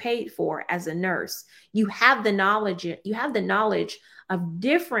getting paid for as a nurse. You have the knowledge of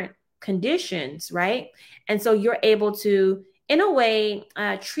different conditions, right? And so you're able to, in a way,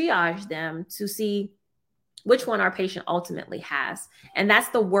 triage them to see which one our patient ultimately has. And that's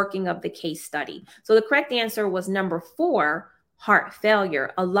the working of the case study. So the correct answer was number 4, heart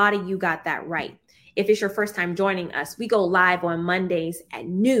failure. A lot of you got that right. If it's your first time joining us, we go live on Mondays at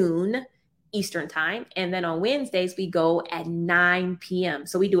noon Eastern time. And then on Wednesdays, we go at 9 p.m.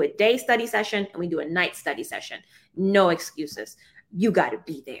 So we do a day study session and we do a night study session. No excuses. You got to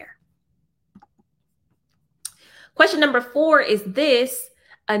be there. Question number 4 is this.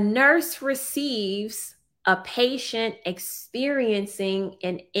 A nurse receives a patient experiencing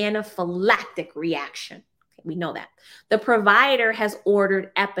an anaphylactic reaction. Okay, we know that. The provider has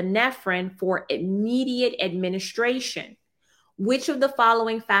ordered epinephrine for immediate administration. Which of the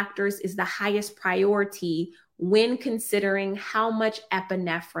following factors is the highest priority when considering how much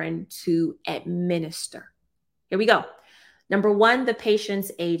epinephrine to administer? Here we go. Number 1, the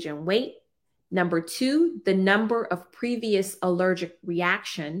patient's age and weight. Number 2, the number of previous allergic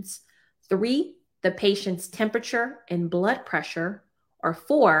reactions. 3, the patient's temperature and blood pressure. Or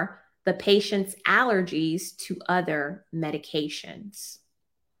 4, the patient's allergies to other medications.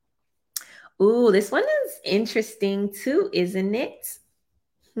 Ooh, this one is interesting too, isn't it?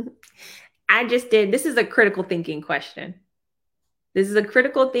 This is a critical thinking question. This is a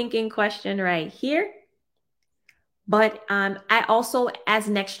critical thinking question right here. But I also, as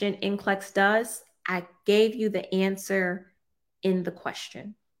NextGen NCLEX does, I gave you the answer in the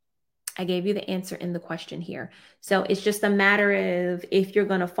question. I gave you the answer in the question here. So it's just a matter of if you're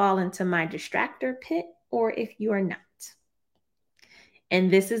going to fall into my distractor pit or if you are not.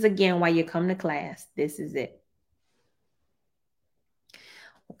 And this is, again, why you come to class. This is it.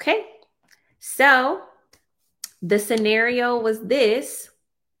 Okay. So the scenario was this,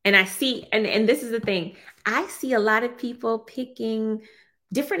 and I see, and this is the thing. I see a lot of people picking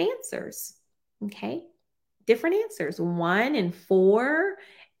different answers. Okay. Different answers. 1 and 4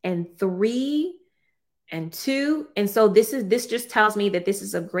 and 3 and 2. And so this just tells me that this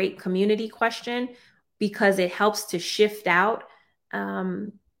is a great community question because it helps to shift out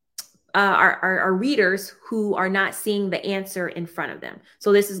our readers who are not seeing the answer in front of them.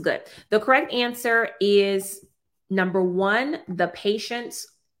 So this is good. The correct answer is number 1, the patient's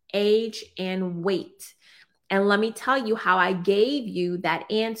age and weight. And let me tell you how I gave you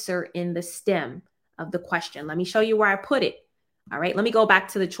that answer in the STEM of the question. Let me show you where I put it. All right, let me go back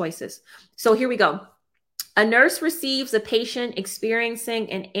to the choices. So here we go. A nurse receives a patient experiencing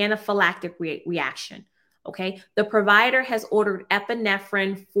an anaphylactic reaction. Okay, the provider has ordered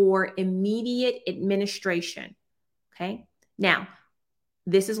epinephrine for immediate administration. Okay, now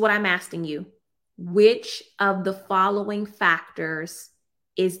this is what I'm asking you. Which of the following factors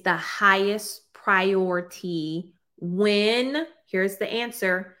is the highest priority when, here's the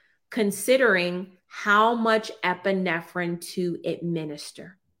answer, considering how much epinephrine to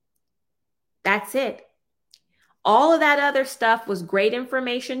administer? That's it. All of that other stuff was great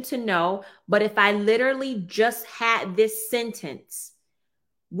information to know, but if I literally just had this sentence,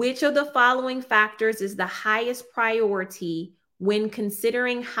 which of the following factors is the highest priority when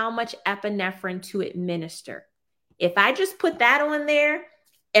considering how much epinephrine to administer? If I just put that on there,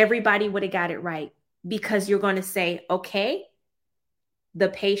 everybody would have got it right, because you're going to say, okay, the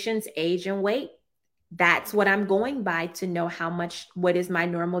patient's age and weight. That's what I'm going by to know how much, what is my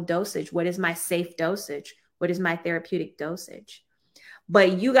normal dosage? What is my safe dosage? What is my therapeutic dosage?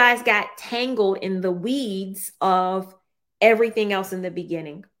 But you guys got tangled in the weeds of everything else in the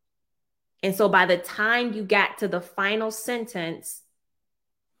beginning. And so by the time you got to the final sentence,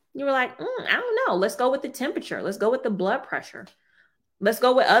 you were like, I don't know. Let's go with the temperature. Let's go with the blood pressure. Let's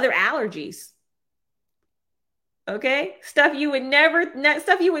go with other allergies. Okay? Stuff you would never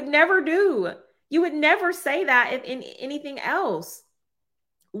do. You would never say that in anything else.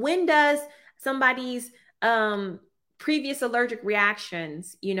 When does somebody's previous allergic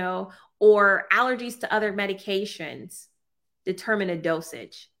reactions, or allergies to other medications determine a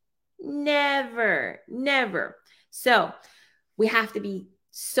dosage? Never. So we have to be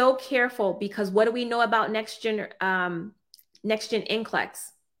so careful, because what do we know about next gen NCLEX?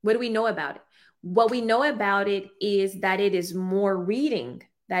 What do we know about it? What we know about it is that it is more reading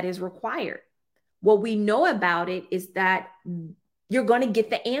that is required. What we know about it is that you're going to get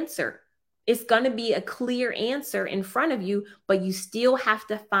the answer. It's going to be a clear answer in front of you, but you still have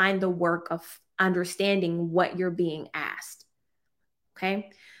to find the work of understanding what you're being asked. Okay.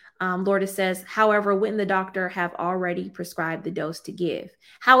 Lourdes says, however, wouldn't the doctor have already prescribed the dose to give?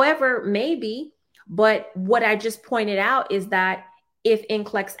 However, maybe, but what I just pointed out is that if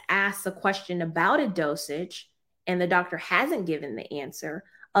NCLEX asks a question about a dosage and the doctor hasn't given the answer,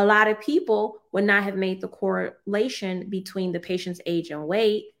 a lot of people would not have made the correlation between the patient's age and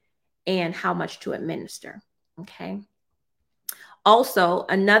weight and how much to administer. Okay. Also,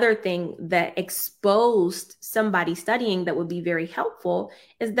 another thing that exposed somebody studying that would be very helpful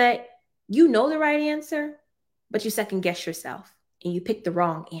is that you know the right answer, but you second guess yourself and you pick the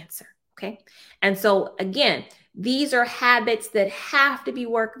wrong answer. Okay. And so again, these are habits that have to be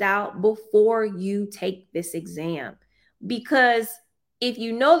worked out before you take this exam, because if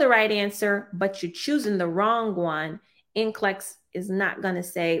you know the right answer, but you're choosing the wrong one, NCLEX is not going to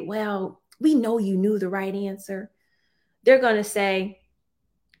say, well, we know you knew the right answer. They're going to say,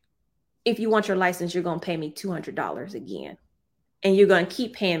 if you want your license, you're going to pay me $200 again. And you're going to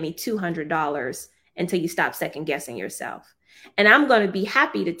keep paying me $200 until you stop second guessing yourself. And I'm going to be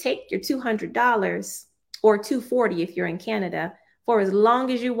happy to take your $200 or $240 if you're in Canada for as long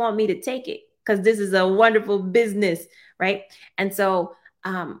as you want me to take it, because this is a wonderful business, right? And so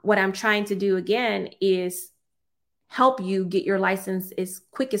what I'm trying to do again is help you get your license as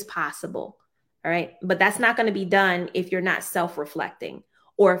quick as possible. All right. But that's not going to be done if you're not self-reflecting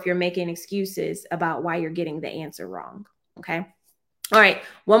or if you're making excuses about why you're getting the answer wrong. Okay. All right.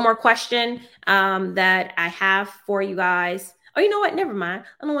 One more question that I have for you guys. Oh, you know what? Never mind.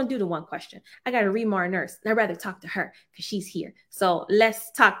 I don't want to do the one question. I got a Remar nurse. I'd rather talk to her because she's here. So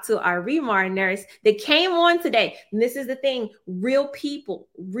let's talk to our Remar nurse that came on today. And this is the thing. Real people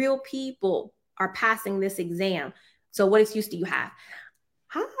are passing this exam. So what excuse do you have?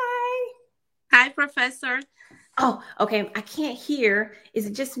 Hi. Hi, Professor. Oh, okay. I can't hear. Is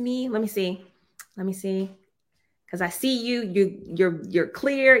it just me? Let me see. Because I see you. You're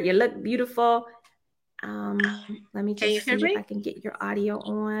clear. You look beautiful. Let me just see if I can get your audio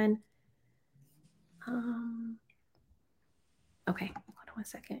on. Okay, hold on one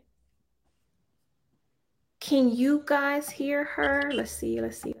second. Can you guys hear her? Let's see.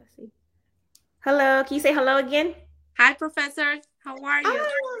 Hello. Can you say hello again? Hi, Professor. How are you?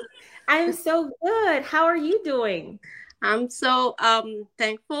 I'm so good. How are you doing? I'm so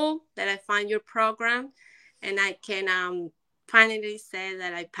thankful that I find your program, and I can finally say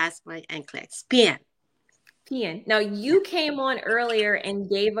that I passed my NCLEX. PN. Now, you came on earlier and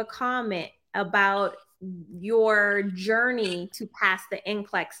gave a comment about your journey to pass the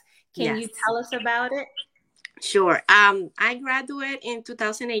NCLEX. Can you tell us about it? Sure. I graduated in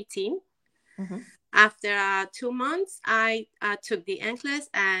 2018. Mm-hmm. After 2 months, I took the NCLEX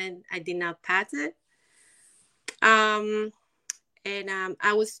and I did not pass it. And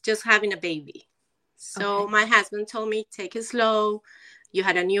I was just having a baby. So Okay. my husband told me, take it slow. You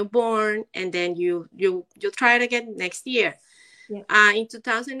had a newborn, and then you'll try it again next year. Yeah. In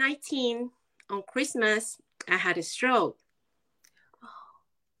 2019, on Christmas, I had a stroke.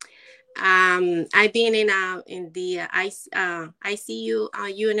 I've been in the ICU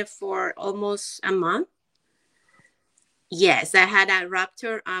unit for almost a month. Yes, I had a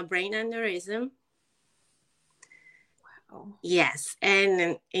ruptured brain aneurysm. Wow. Yes,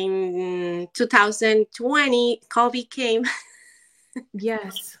 and in 2020, COVID came,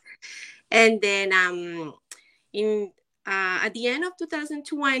 Yes. and then in at the end of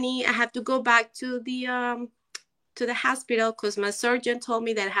 2020, I had to go back to the hospital because my surgeon told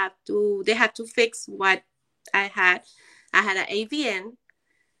me that they had to fix what I had. I had an AVN.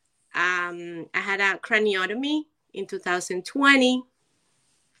 I had a craniotomy in 2020.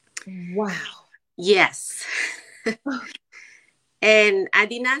 Wow. Yes. And I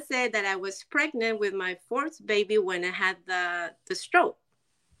did not say that I was pregnant with my fourth baby when I had the stroke.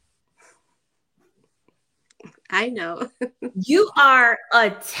 I know. You are a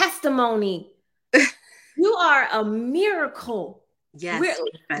testimony. You are a miracle. We're, Yes,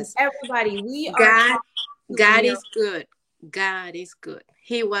 Professor. everybody, we are God, talking to a God is miracle. good. God is good.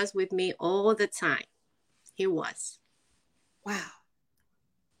 He was with me all the time. He was. Wow.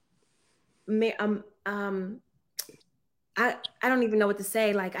 Ma- Um, um, I don't even know what to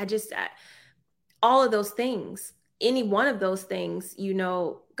say. Like, all of those things, any one of those things,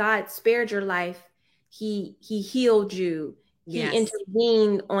 God spared your life. He healed you. He Yes.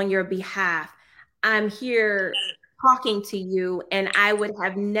 intervened on your behalf. I'm here talking to you, and I would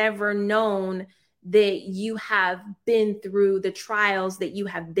have never known that you have been through the trials that you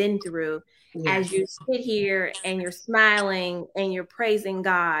have been through. As Yes. you sit here and you're smiling and you're praising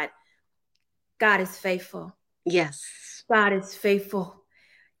God, God is faithful. Yes. God is faithful,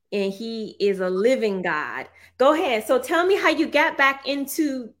 and He is a living God. Go ahead. So tell me how you got back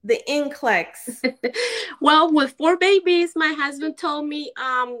into the NCLEX. Well, with four babies, my husband told me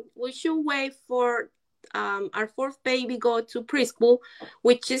we should wait for our fourth baby go to preschool,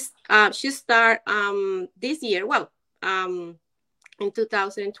 which is should start this year. Well, in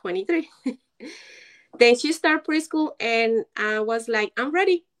 2023. Then she started preschool, and I was like, I'm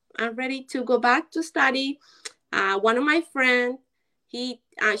ready. I'm ready to go back to study. One of my friends, she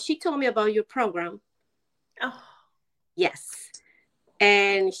told me about your program. Oh, Yes.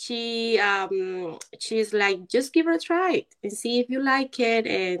 And she's like, just give it a try and see if you like it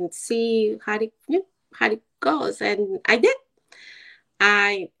and see how it goes. And I did.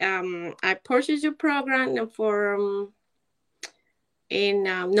 I purchased your program for in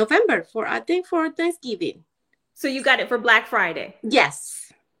November, for I think for Thanksgiving. so you got it for Black Friday.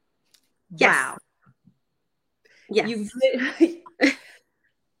 Yes. Yes. Wow. You Yes.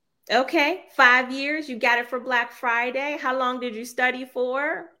 okay, 5 years. You got it for Black Friday. How long did you study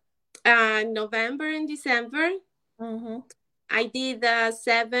for? November and December. Mm-hmm. I did the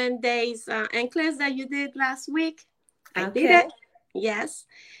 7 days NCLEX that you did last week. I did Okay. it. Yes.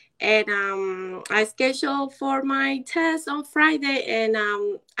 And I scheduled for my test on Friday, and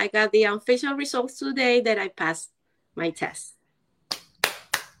I got the official results today that I passed my test.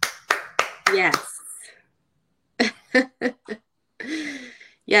 Yes.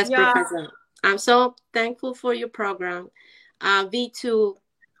 Yes, Yeah. Professor. I'm so thankful for your program. V2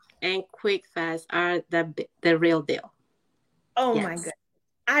 and Quick Fast are the real deal. Oh my Yes.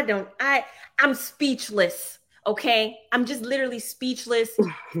 God. I'm speechless. Okay. I'm just literally speechless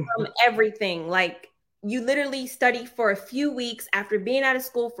from everything. Like, you literally study for a few weeks after being out of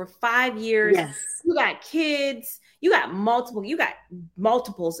school for 5 years. Yes. You got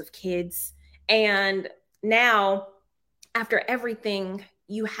multiples of kids. And now, after everything,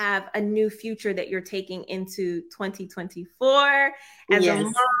 you have a new future that you're taking into 2024 as a Yes.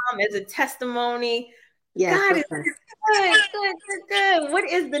 mom, as a testimony. Yes, God is Professor. good, good, good, good. What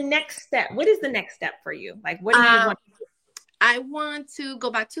is the next step? What is the next step for you? Like, what do you Um, want? I want to go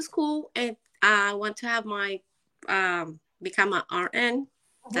back to school, and I want to have my become an RN.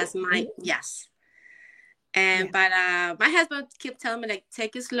 That's my yes. Yeah. And but my husband kept telling me like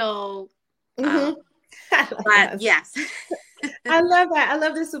take it slow. Mm-hmm. I love But that. yes. I love that. I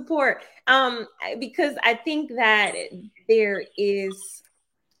love the support. Because I think that there is,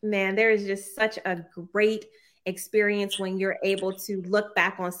 man, there is just such a great experience when you're able to look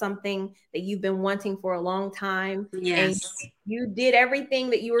back on something that you've been wanting for a long time, and Yes. you did everything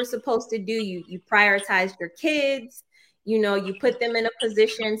that you were supposed to do. You prioritized your kids, You put them in a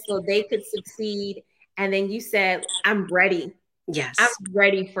position so they could succeed. And then you said, I'm ready. I'm Yes.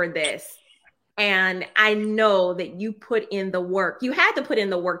 ready for this. And I know that you put in the work. You had to put in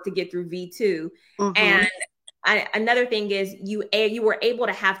the work to get through V2. Mm-hmm. And another thing is you were able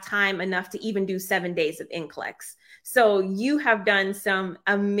to have time enough to even do 7 days of NCLEX. So you have done some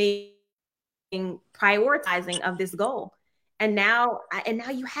amazing prioritizing of this goal. And now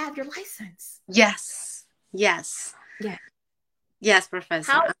you have your license. Yes. Yes. Yeah. Yes,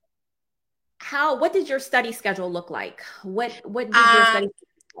 Professor. What did your study schedule look like? What did your Um, study look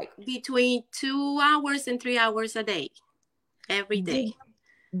like? between 2 hours and 3 hours a day, every day.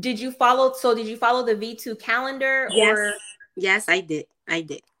 Did you follow the V2 calendar, Yes. or Yes, I did. I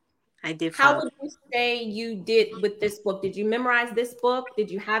did how follow. would you say you did with this book? Did you memorize this book? Did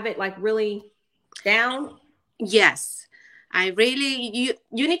you have it like really down? Yes. I really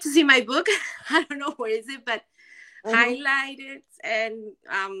you need to see my book. I don't know where is it, but Mm-hmm. highlight it and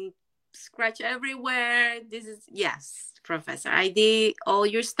scratch everywhere. This is yes, Professor. I did all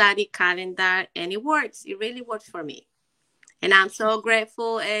your study calendar and it works. It really works for me. And I'm so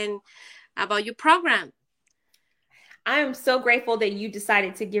grateful and about your program. I am so grateful that you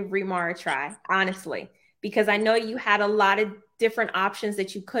decided to give Remar a try, honestly, because I know you had a lot of different options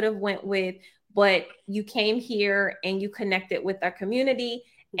that you could have went with, but you came here and you connected with our community.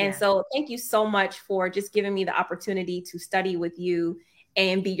 And Yeah. so thank you so much for just giving me the opportunity to study with you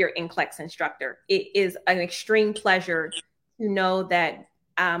and be your NCLEX instructor. It is an extreme pleasure to know that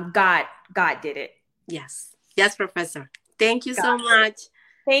God did it. Yes. Yes, Professor. Thank you God so did it. much.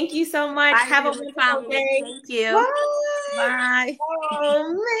 Thank you so much. Bye, Have a beautiful wonderful family. day. Thank you. Bye. Bye.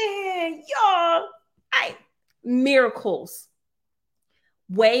 Oh man, y'all. Miracles.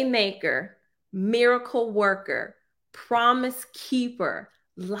 Waymaker, miracle worker, promise keeper,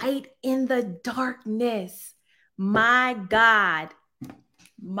 light in the darkness. My God,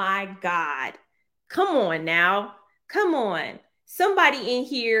 my God. Come on now. Come on. Somebody in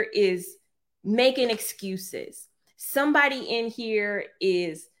here is making excuses. Somebody in here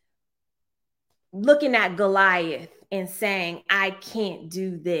is looking at Goliath and saying, I can't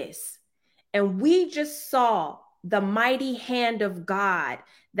do this. And we just saw the mighty hand of God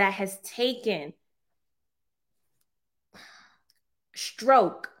that has taken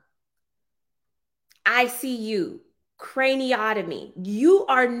stroke, ICU, craniotomy. You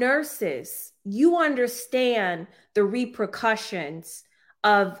are nurses. You understand the repercussions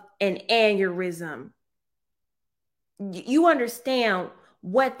of an aneurysm. You understand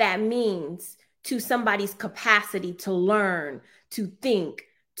what that means to somebody's capacity to learn, to think,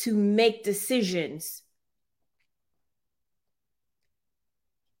 to make decisions.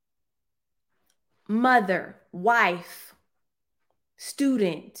 Mother, wife,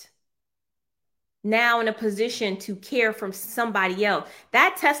 student, now in a position to care for somebody else.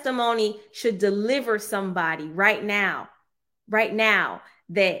 That testimony should deliver somebody right now,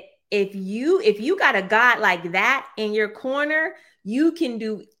 that if you got a God like that in your corner, you can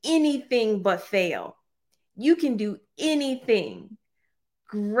do anything but fail. You can do anything.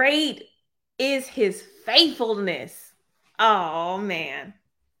 Great is his faithfulness. Oh man.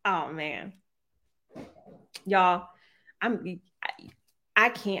 Oh man. Y'all, I'm I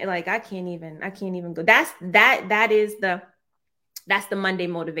can't even go. That's the Monday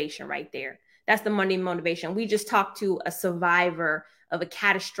motivation right there. That's the Monday motivation. We just talked to a survivor of a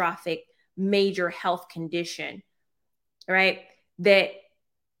catastrophic major health condition, right? That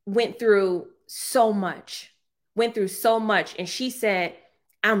went through so much, and she said,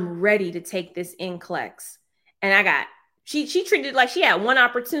 I'm ready to take this NCLEX. And she treated it like she had one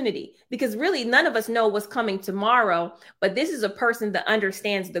opportunity, because really none of us know what's coming tomorrow. But this is a person that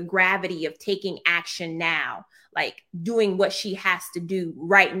understands the gravity of taking action now, like doing what she has to do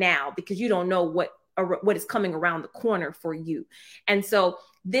right now, because you don't know what is coming around the corner for you. And so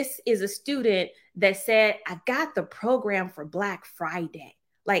this is a student that said, I got the program for Black Friday.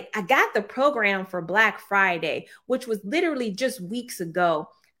 Like, I got the program for Black Friday, which was literally just weeks ago.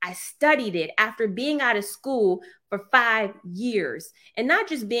 I studied it after being out of school for 5 years, and not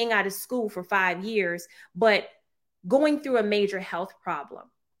just being out of school for 5 years, but going through a major health problem,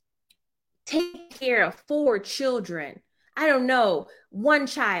 taking care of 4 children. I don't know. 1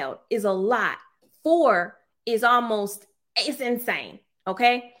 child is a lot. 4 is it's insane.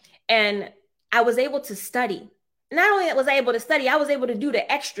 Okay. And I was able to study. Not only was I able to study, I was able to do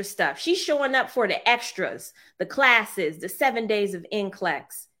the extra stuff. She's showing up for the extras, the classes, the 7 days of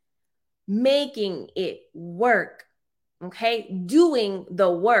NCLEX, making it work. Okay. Doing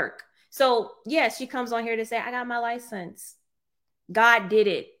the work. So, yes, she comes on here to say, I got my license. God did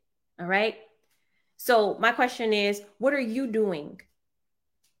it. All right. So my question is, what are you doing?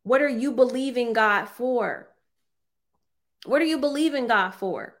 What are you believing God for? What are you believing God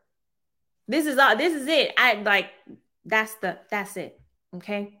for? This is it. That's it.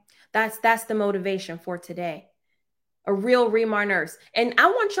 Okay. That's the motivation for today. A real Remar nurse. And I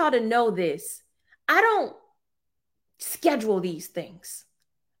want y'all to know this. I don't schedule these things.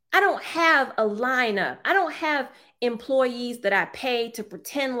 I don't have a lineup. I don't have employees that I pay to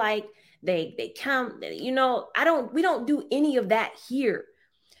pretend like they come, we don't do any of that here.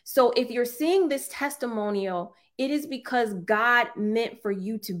 So if you're seeing this testimonial, it is because God meant for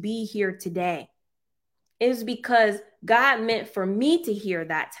you to be here today. It is because God meant for me to hear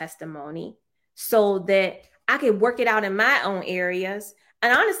that testimony so that I could work it out in my own areas.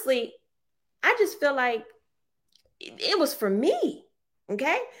 And honestly, I just feel like it was for me.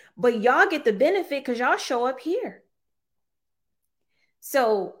 Okay. But y'all get the benefit because y'all show up here.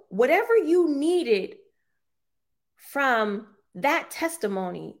 So whatever you needed from that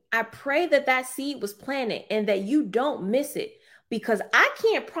testimony, I pray that that seed was planted and that you don't miss it, because I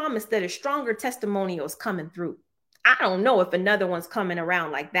can't promise that a stronger testimonial is coming through. I don't know if another one's coming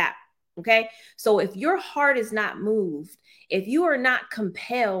around like that. Okay. So if your heart is not moved, if you are not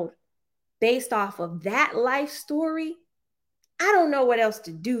compelled based off of that life story, I don't know what else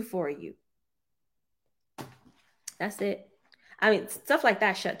to do for you. That's it. I mean, stuff like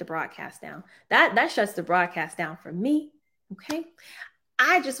that shut the broadcast down. That shuts the broadcast down for me. Okay.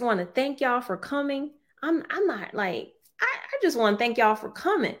 I just want to thank y'all for coming. I'm not like, I just want to thank y'all for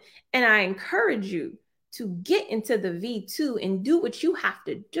coming. And I encourage you to get into the V2 and do what you have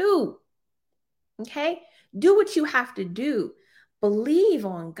to do. Okay. Do what you have to do. Believe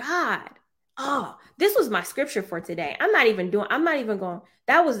on God. Oh, this was my scripture for today. I'm not even going.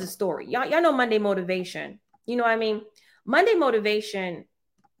 That was the story. Y'all know Monday motivation. You know what I mean? Monday motivation, man,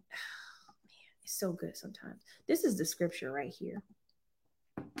 it's so good sometimes. This is the scripture right here.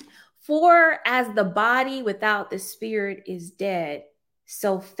 For as the body without the spirit is dead,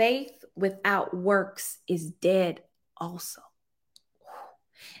 so faith without works is dead also.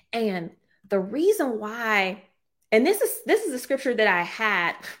 And the reason why, and this is a scripture that I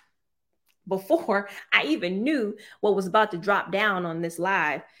had before I even knew what was about to drop down on this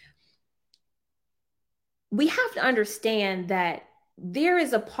live. We have to understand that there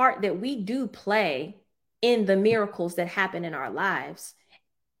is a part that we do play in the miracles that happen in our lives.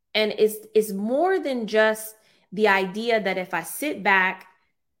 And it's more than just the idea that if I sit back,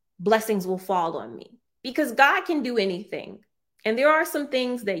 blessings will fall on me, because God can do anything. And there are some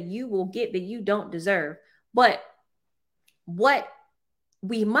things that you will get that you don't deserve. But what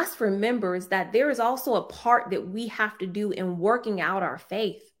we must remember is that there is also a part that we have to do in working out our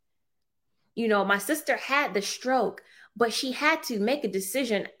faith. You know, my sister had the stroke, but she had to make a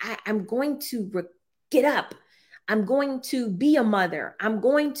decision. I'm going to get up. I'm going to be a mother. I'm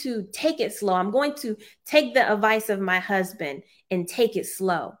going to take it slow. I'm going to take the advice of my husband and take it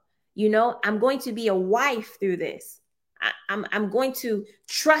slow. You know, I'm going to be a wife through this. I'm going to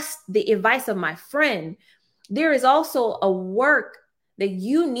trust the advice of my friend. There is also a work that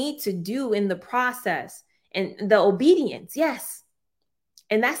you need to do in the process, and the obedience. Yes.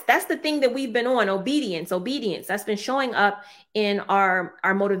 And that's the thing that we've been on, obedience. That's been showing up in our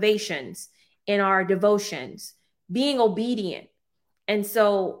motivations, in our devotions, being obedient. And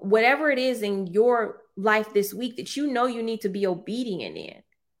so whatever it is in your life this week that you know you need to be obedient in,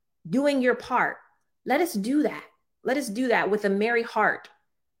 doing your part, let us do that. Let us do that with a merry heart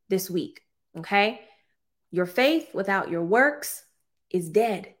this week. Okay. Your faith without your works is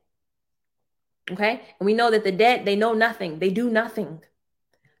dead. Okay. And we know that the dead, they know nothing. They do nothing.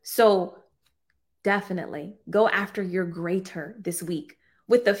 So definitely go after your greater this week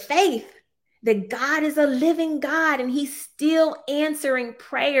with the faith that God is a living God and he's still answering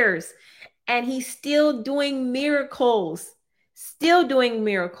prayers and he's still doing miracles,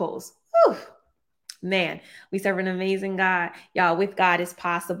 Whew. Man, we serve an amazing God. Y'all, with God is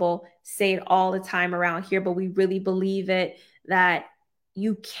possible. Say it all the time around here, but we really believe it, that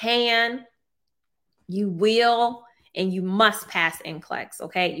you can, you will, and you must pass NCLEX.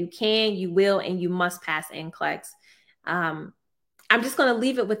 Okay. You can, you will, and you must pass NCLEX. I'm just going to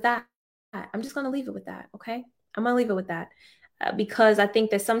leave it with that. Okay. I'm going to leave it with that because I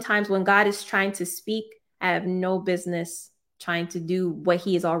think that sometimes when God is trying to speak, I have no business trying to do what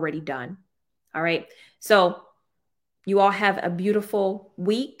he has already done. All right. So you all have a beautiful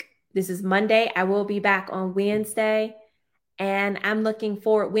week. This is Monday. I will be back on Wednesday. And I'm looking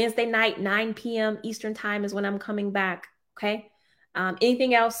forward. Wednesday night, 9 p.m. Eastern time is when I'm coming back. Okay.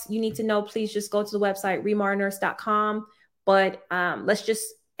 Anything else you need to know, please just go to the website, remarnurse.com. But let's just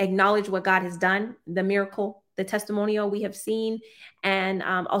acknowledge what God has done, the miracle, the testimonial we have seen, and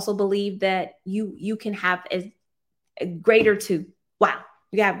also believe that you can have a greater too. Wow,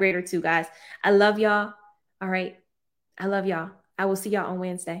 you have greater too, guys. I love y'all. All right, I love y'all. I will see y'all on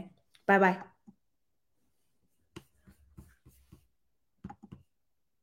Wednesday. Bye bye.